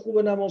خیلی خوب،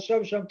 نماز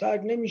شبش هم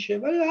ترک نمیشه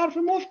ولی حرف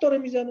مفت داره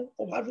میزنه،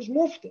 خب حرفش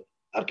مفته،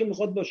 هر کی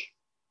میخواد باشه.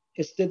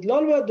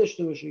 استدلال باید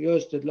داشته باشه، یا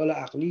استدلال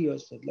عقلی یا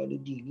استدلال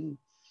دینی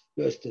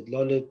یا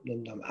استدلال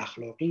نمیدونم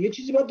اخلاقی، یه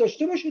چیزی باید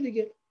داشته باشه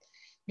دیگه.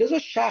 لذا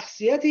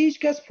شخصیت هیچ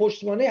کس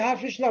پشتوانه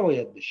حرفش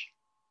نباید بشه.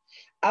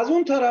 از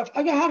اون طرف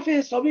اگه حرف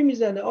حسابی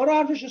میزنه، آره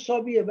حرفش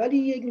حسابیه ولی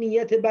یک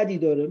نیت بدی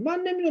داره،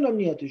 من نمیدونم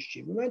نیتش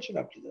چیه، به من چه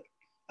ربطی داره،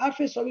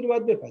 حرف حسابی رو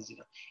باید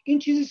بپذیرم. این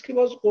چیزی است که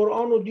باز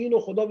قرآن و دین و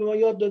خدا به ما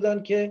یاد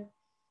دادن که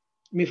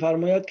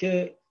میفرماید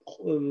که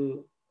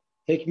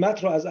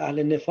حکمت رو از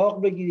اهل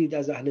نفاق بگیرید،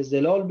 از اهل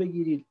زلال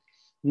بگیرید،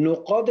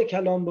 نقاد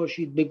کلام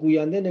باشید، به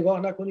گوینده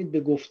نگاه نکنید، به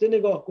گفته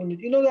نگاه کنید.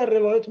 اینا در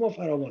روایت ما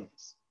فراوان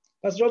است.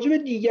 پس راجع به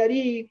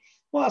دیگری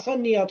ما اصلا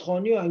نیت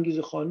خوانی و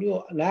انگیزه خوانی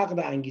و نقد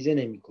انگیزه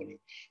نمی کنیم.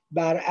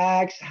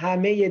 برعکس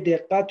همه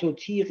دقت و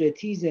تیغ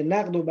تیز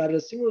نقد و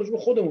بررسی راجع به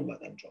خودمون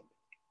باید انجام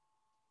بدیم.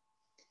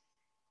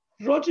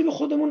 راجع به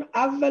خودمون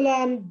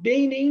اولا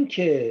بین این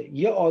که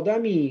یه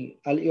آدمی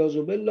علیاذ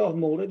بالله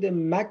مورد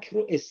مکر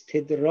و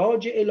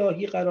استدراج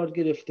الهی قرار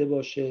گرفته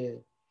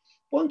باشه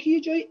با اینکه یه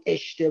جای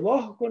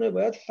اشتباه کنه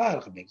باید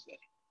فرق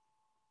بگذاریم.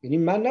 یعنی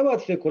من نباید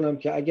فکر کنم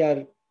که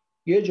اگر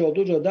یه جا،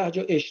 دو جا، 10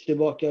 جا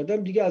اشتباه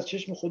کردم دیگه از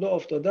چشم خدا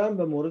افتادم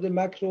و مورد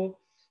مکر و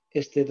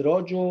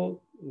استدراج و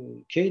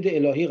کید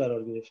الهی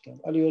قرار گرفتم.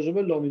 علیاذ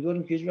بالله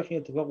امیدواریم که هیچ وقت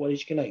این اتفاق برای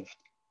هیچ که نیفته.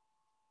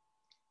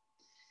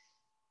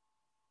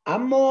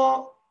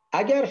 اما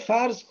اگر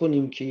فرض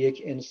کنیم که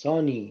یک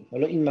انسانی،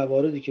 حالا این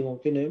مواردی که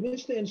ممکنه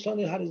مثل انسان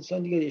هر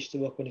انسان دیگه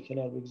اشتباه کنه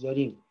کنار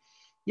بگذاریم،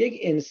 یک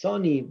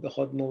انسانی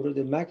بخواد مورد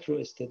مکر و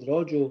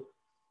استدراج و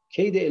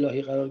کید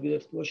الهی قرار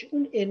گرفته باشه،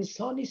 اون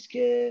انسانی است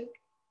که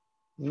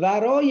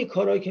ورای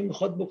کارهایی که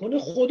میخواد بکنه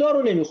خدا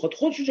رو نمیخواد،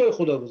 خودشو جای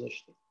خدا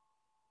گذاشته.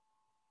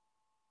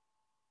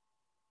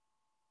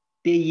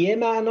 به یه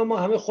معنا ما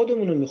همه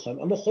خودمون رو میخوایم،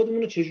 اما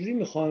خودمون رو چجوری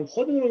میخوایم؟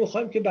 خودمون رو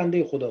میخوایم که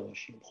بنده خدا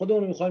باشیم،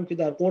 خودمون رو میخوایم که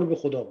در قرب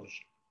خدا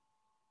باشیم.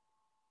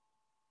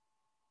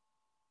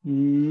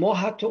 ما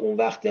حتی اون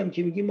وقتی هم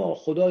که میگیم ما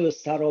خدایا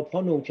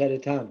سراپا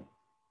نوکرتم،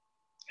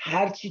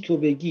 هر چی تو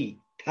بگی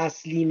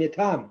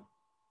تسلیمتم،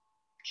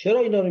 چرا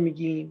اینا رو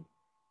میگیم؟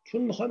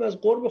 چون میخوایم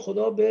از قرب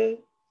خدا به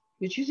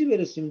یه چیزی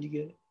برسیم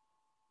دیگه.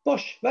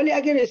 باش، ولی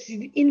اگر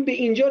رسید این به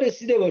اینجا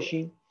رسیده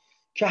باشیم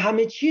که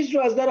همه چیز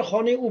رو از در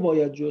خانه او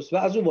باید جست و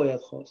از او باید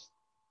خواست.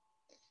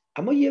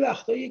 اما یه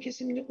وقتایی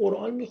کسی میگه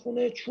قرآن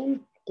میخونه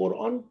چون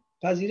قرآن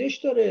پذیرش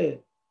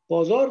داره،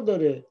 بازار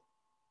داره،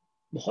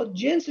 میخواد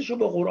جنسش رو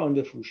با قرآن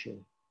بفروشه،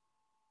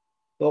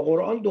 با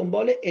قرآن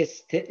دنبال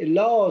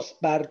استعلاس،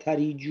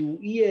 برتری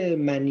جویی،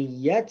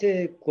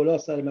 منیت، کلاه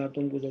سر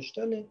مردم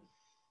گذاشتنه.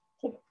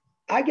 خب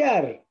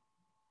اگر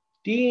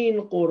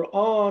دین،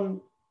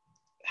 قرآن،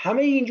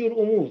 همه اینجور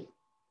امور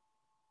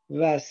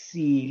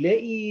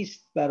وسیله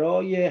است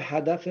برای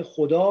هدف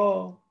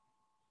خدا،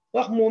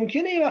 وقت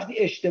ممکنه یه وقتی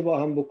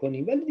اشتباه هم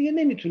بکنیم ولی دیگه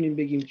نمیتونیم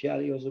بگیم که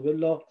علیاذ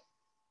بالله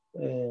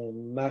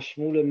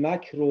مشمول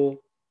مکر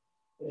و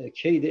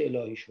کید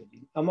الهی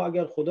شدیم. اما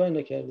اگر خدای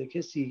نکرده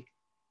کسی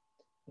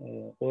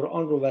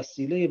قرآن رو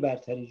وسیله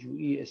برتری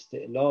جویی،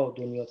 استعلا،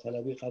 دنیا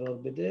طلبی قرار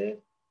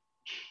بده،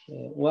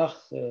 اون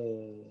وقت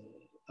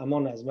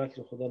امان از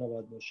مکر خدا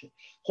نباید باشه.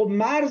 خب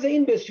مرز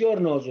این بسیار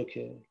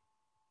نازکه،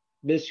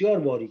 بسیار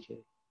باریکه.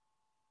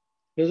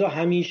 لذا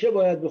همیشه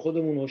باید به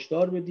خودمون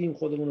هشدار بدیم،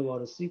 خودمون رو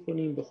وارسی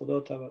کنیم، به خدا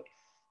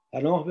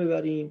پناه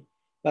ببریم.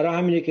 برای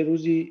همینه که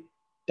روزی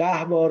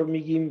 10 بار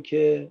میگیم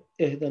که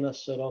اهدنا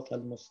الصراط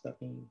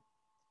المستقیم.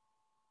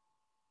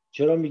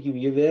 چرا میگیم؟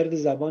 یه ورد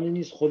زبانی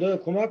نیست. خدا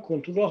کمک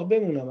کن تو راه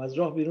بمونم، از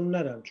راه بیرون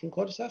نرم، چون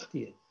کار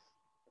سختیه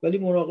ولی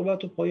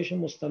مراقبت و پایش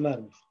مستمر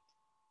میخواد.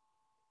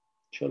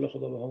 انشالله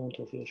خدا به همون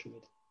توفیقشو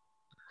بده.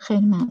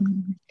 خیلی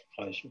ممنون.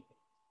 خواهش میکنم.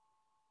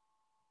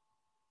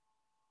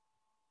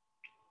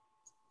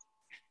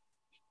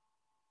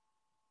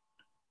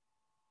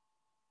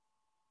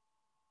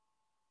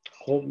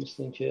 خب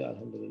مثل این که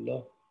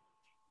الحمدلله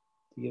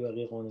دیگه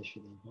بقیه قانع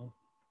شدیم ها.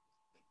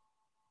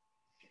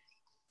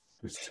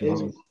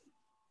 بسیار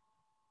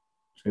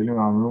خیلی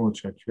ممنون،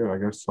 متشکرم.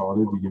 اگر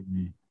سوال دیگه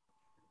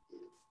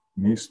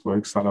نیست با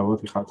یک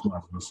صلواتی ختم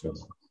از بسیار.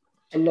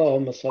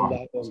 اللهم صل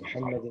علی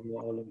محمد و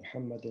آل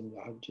محمد و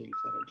عجل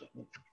فرجهم.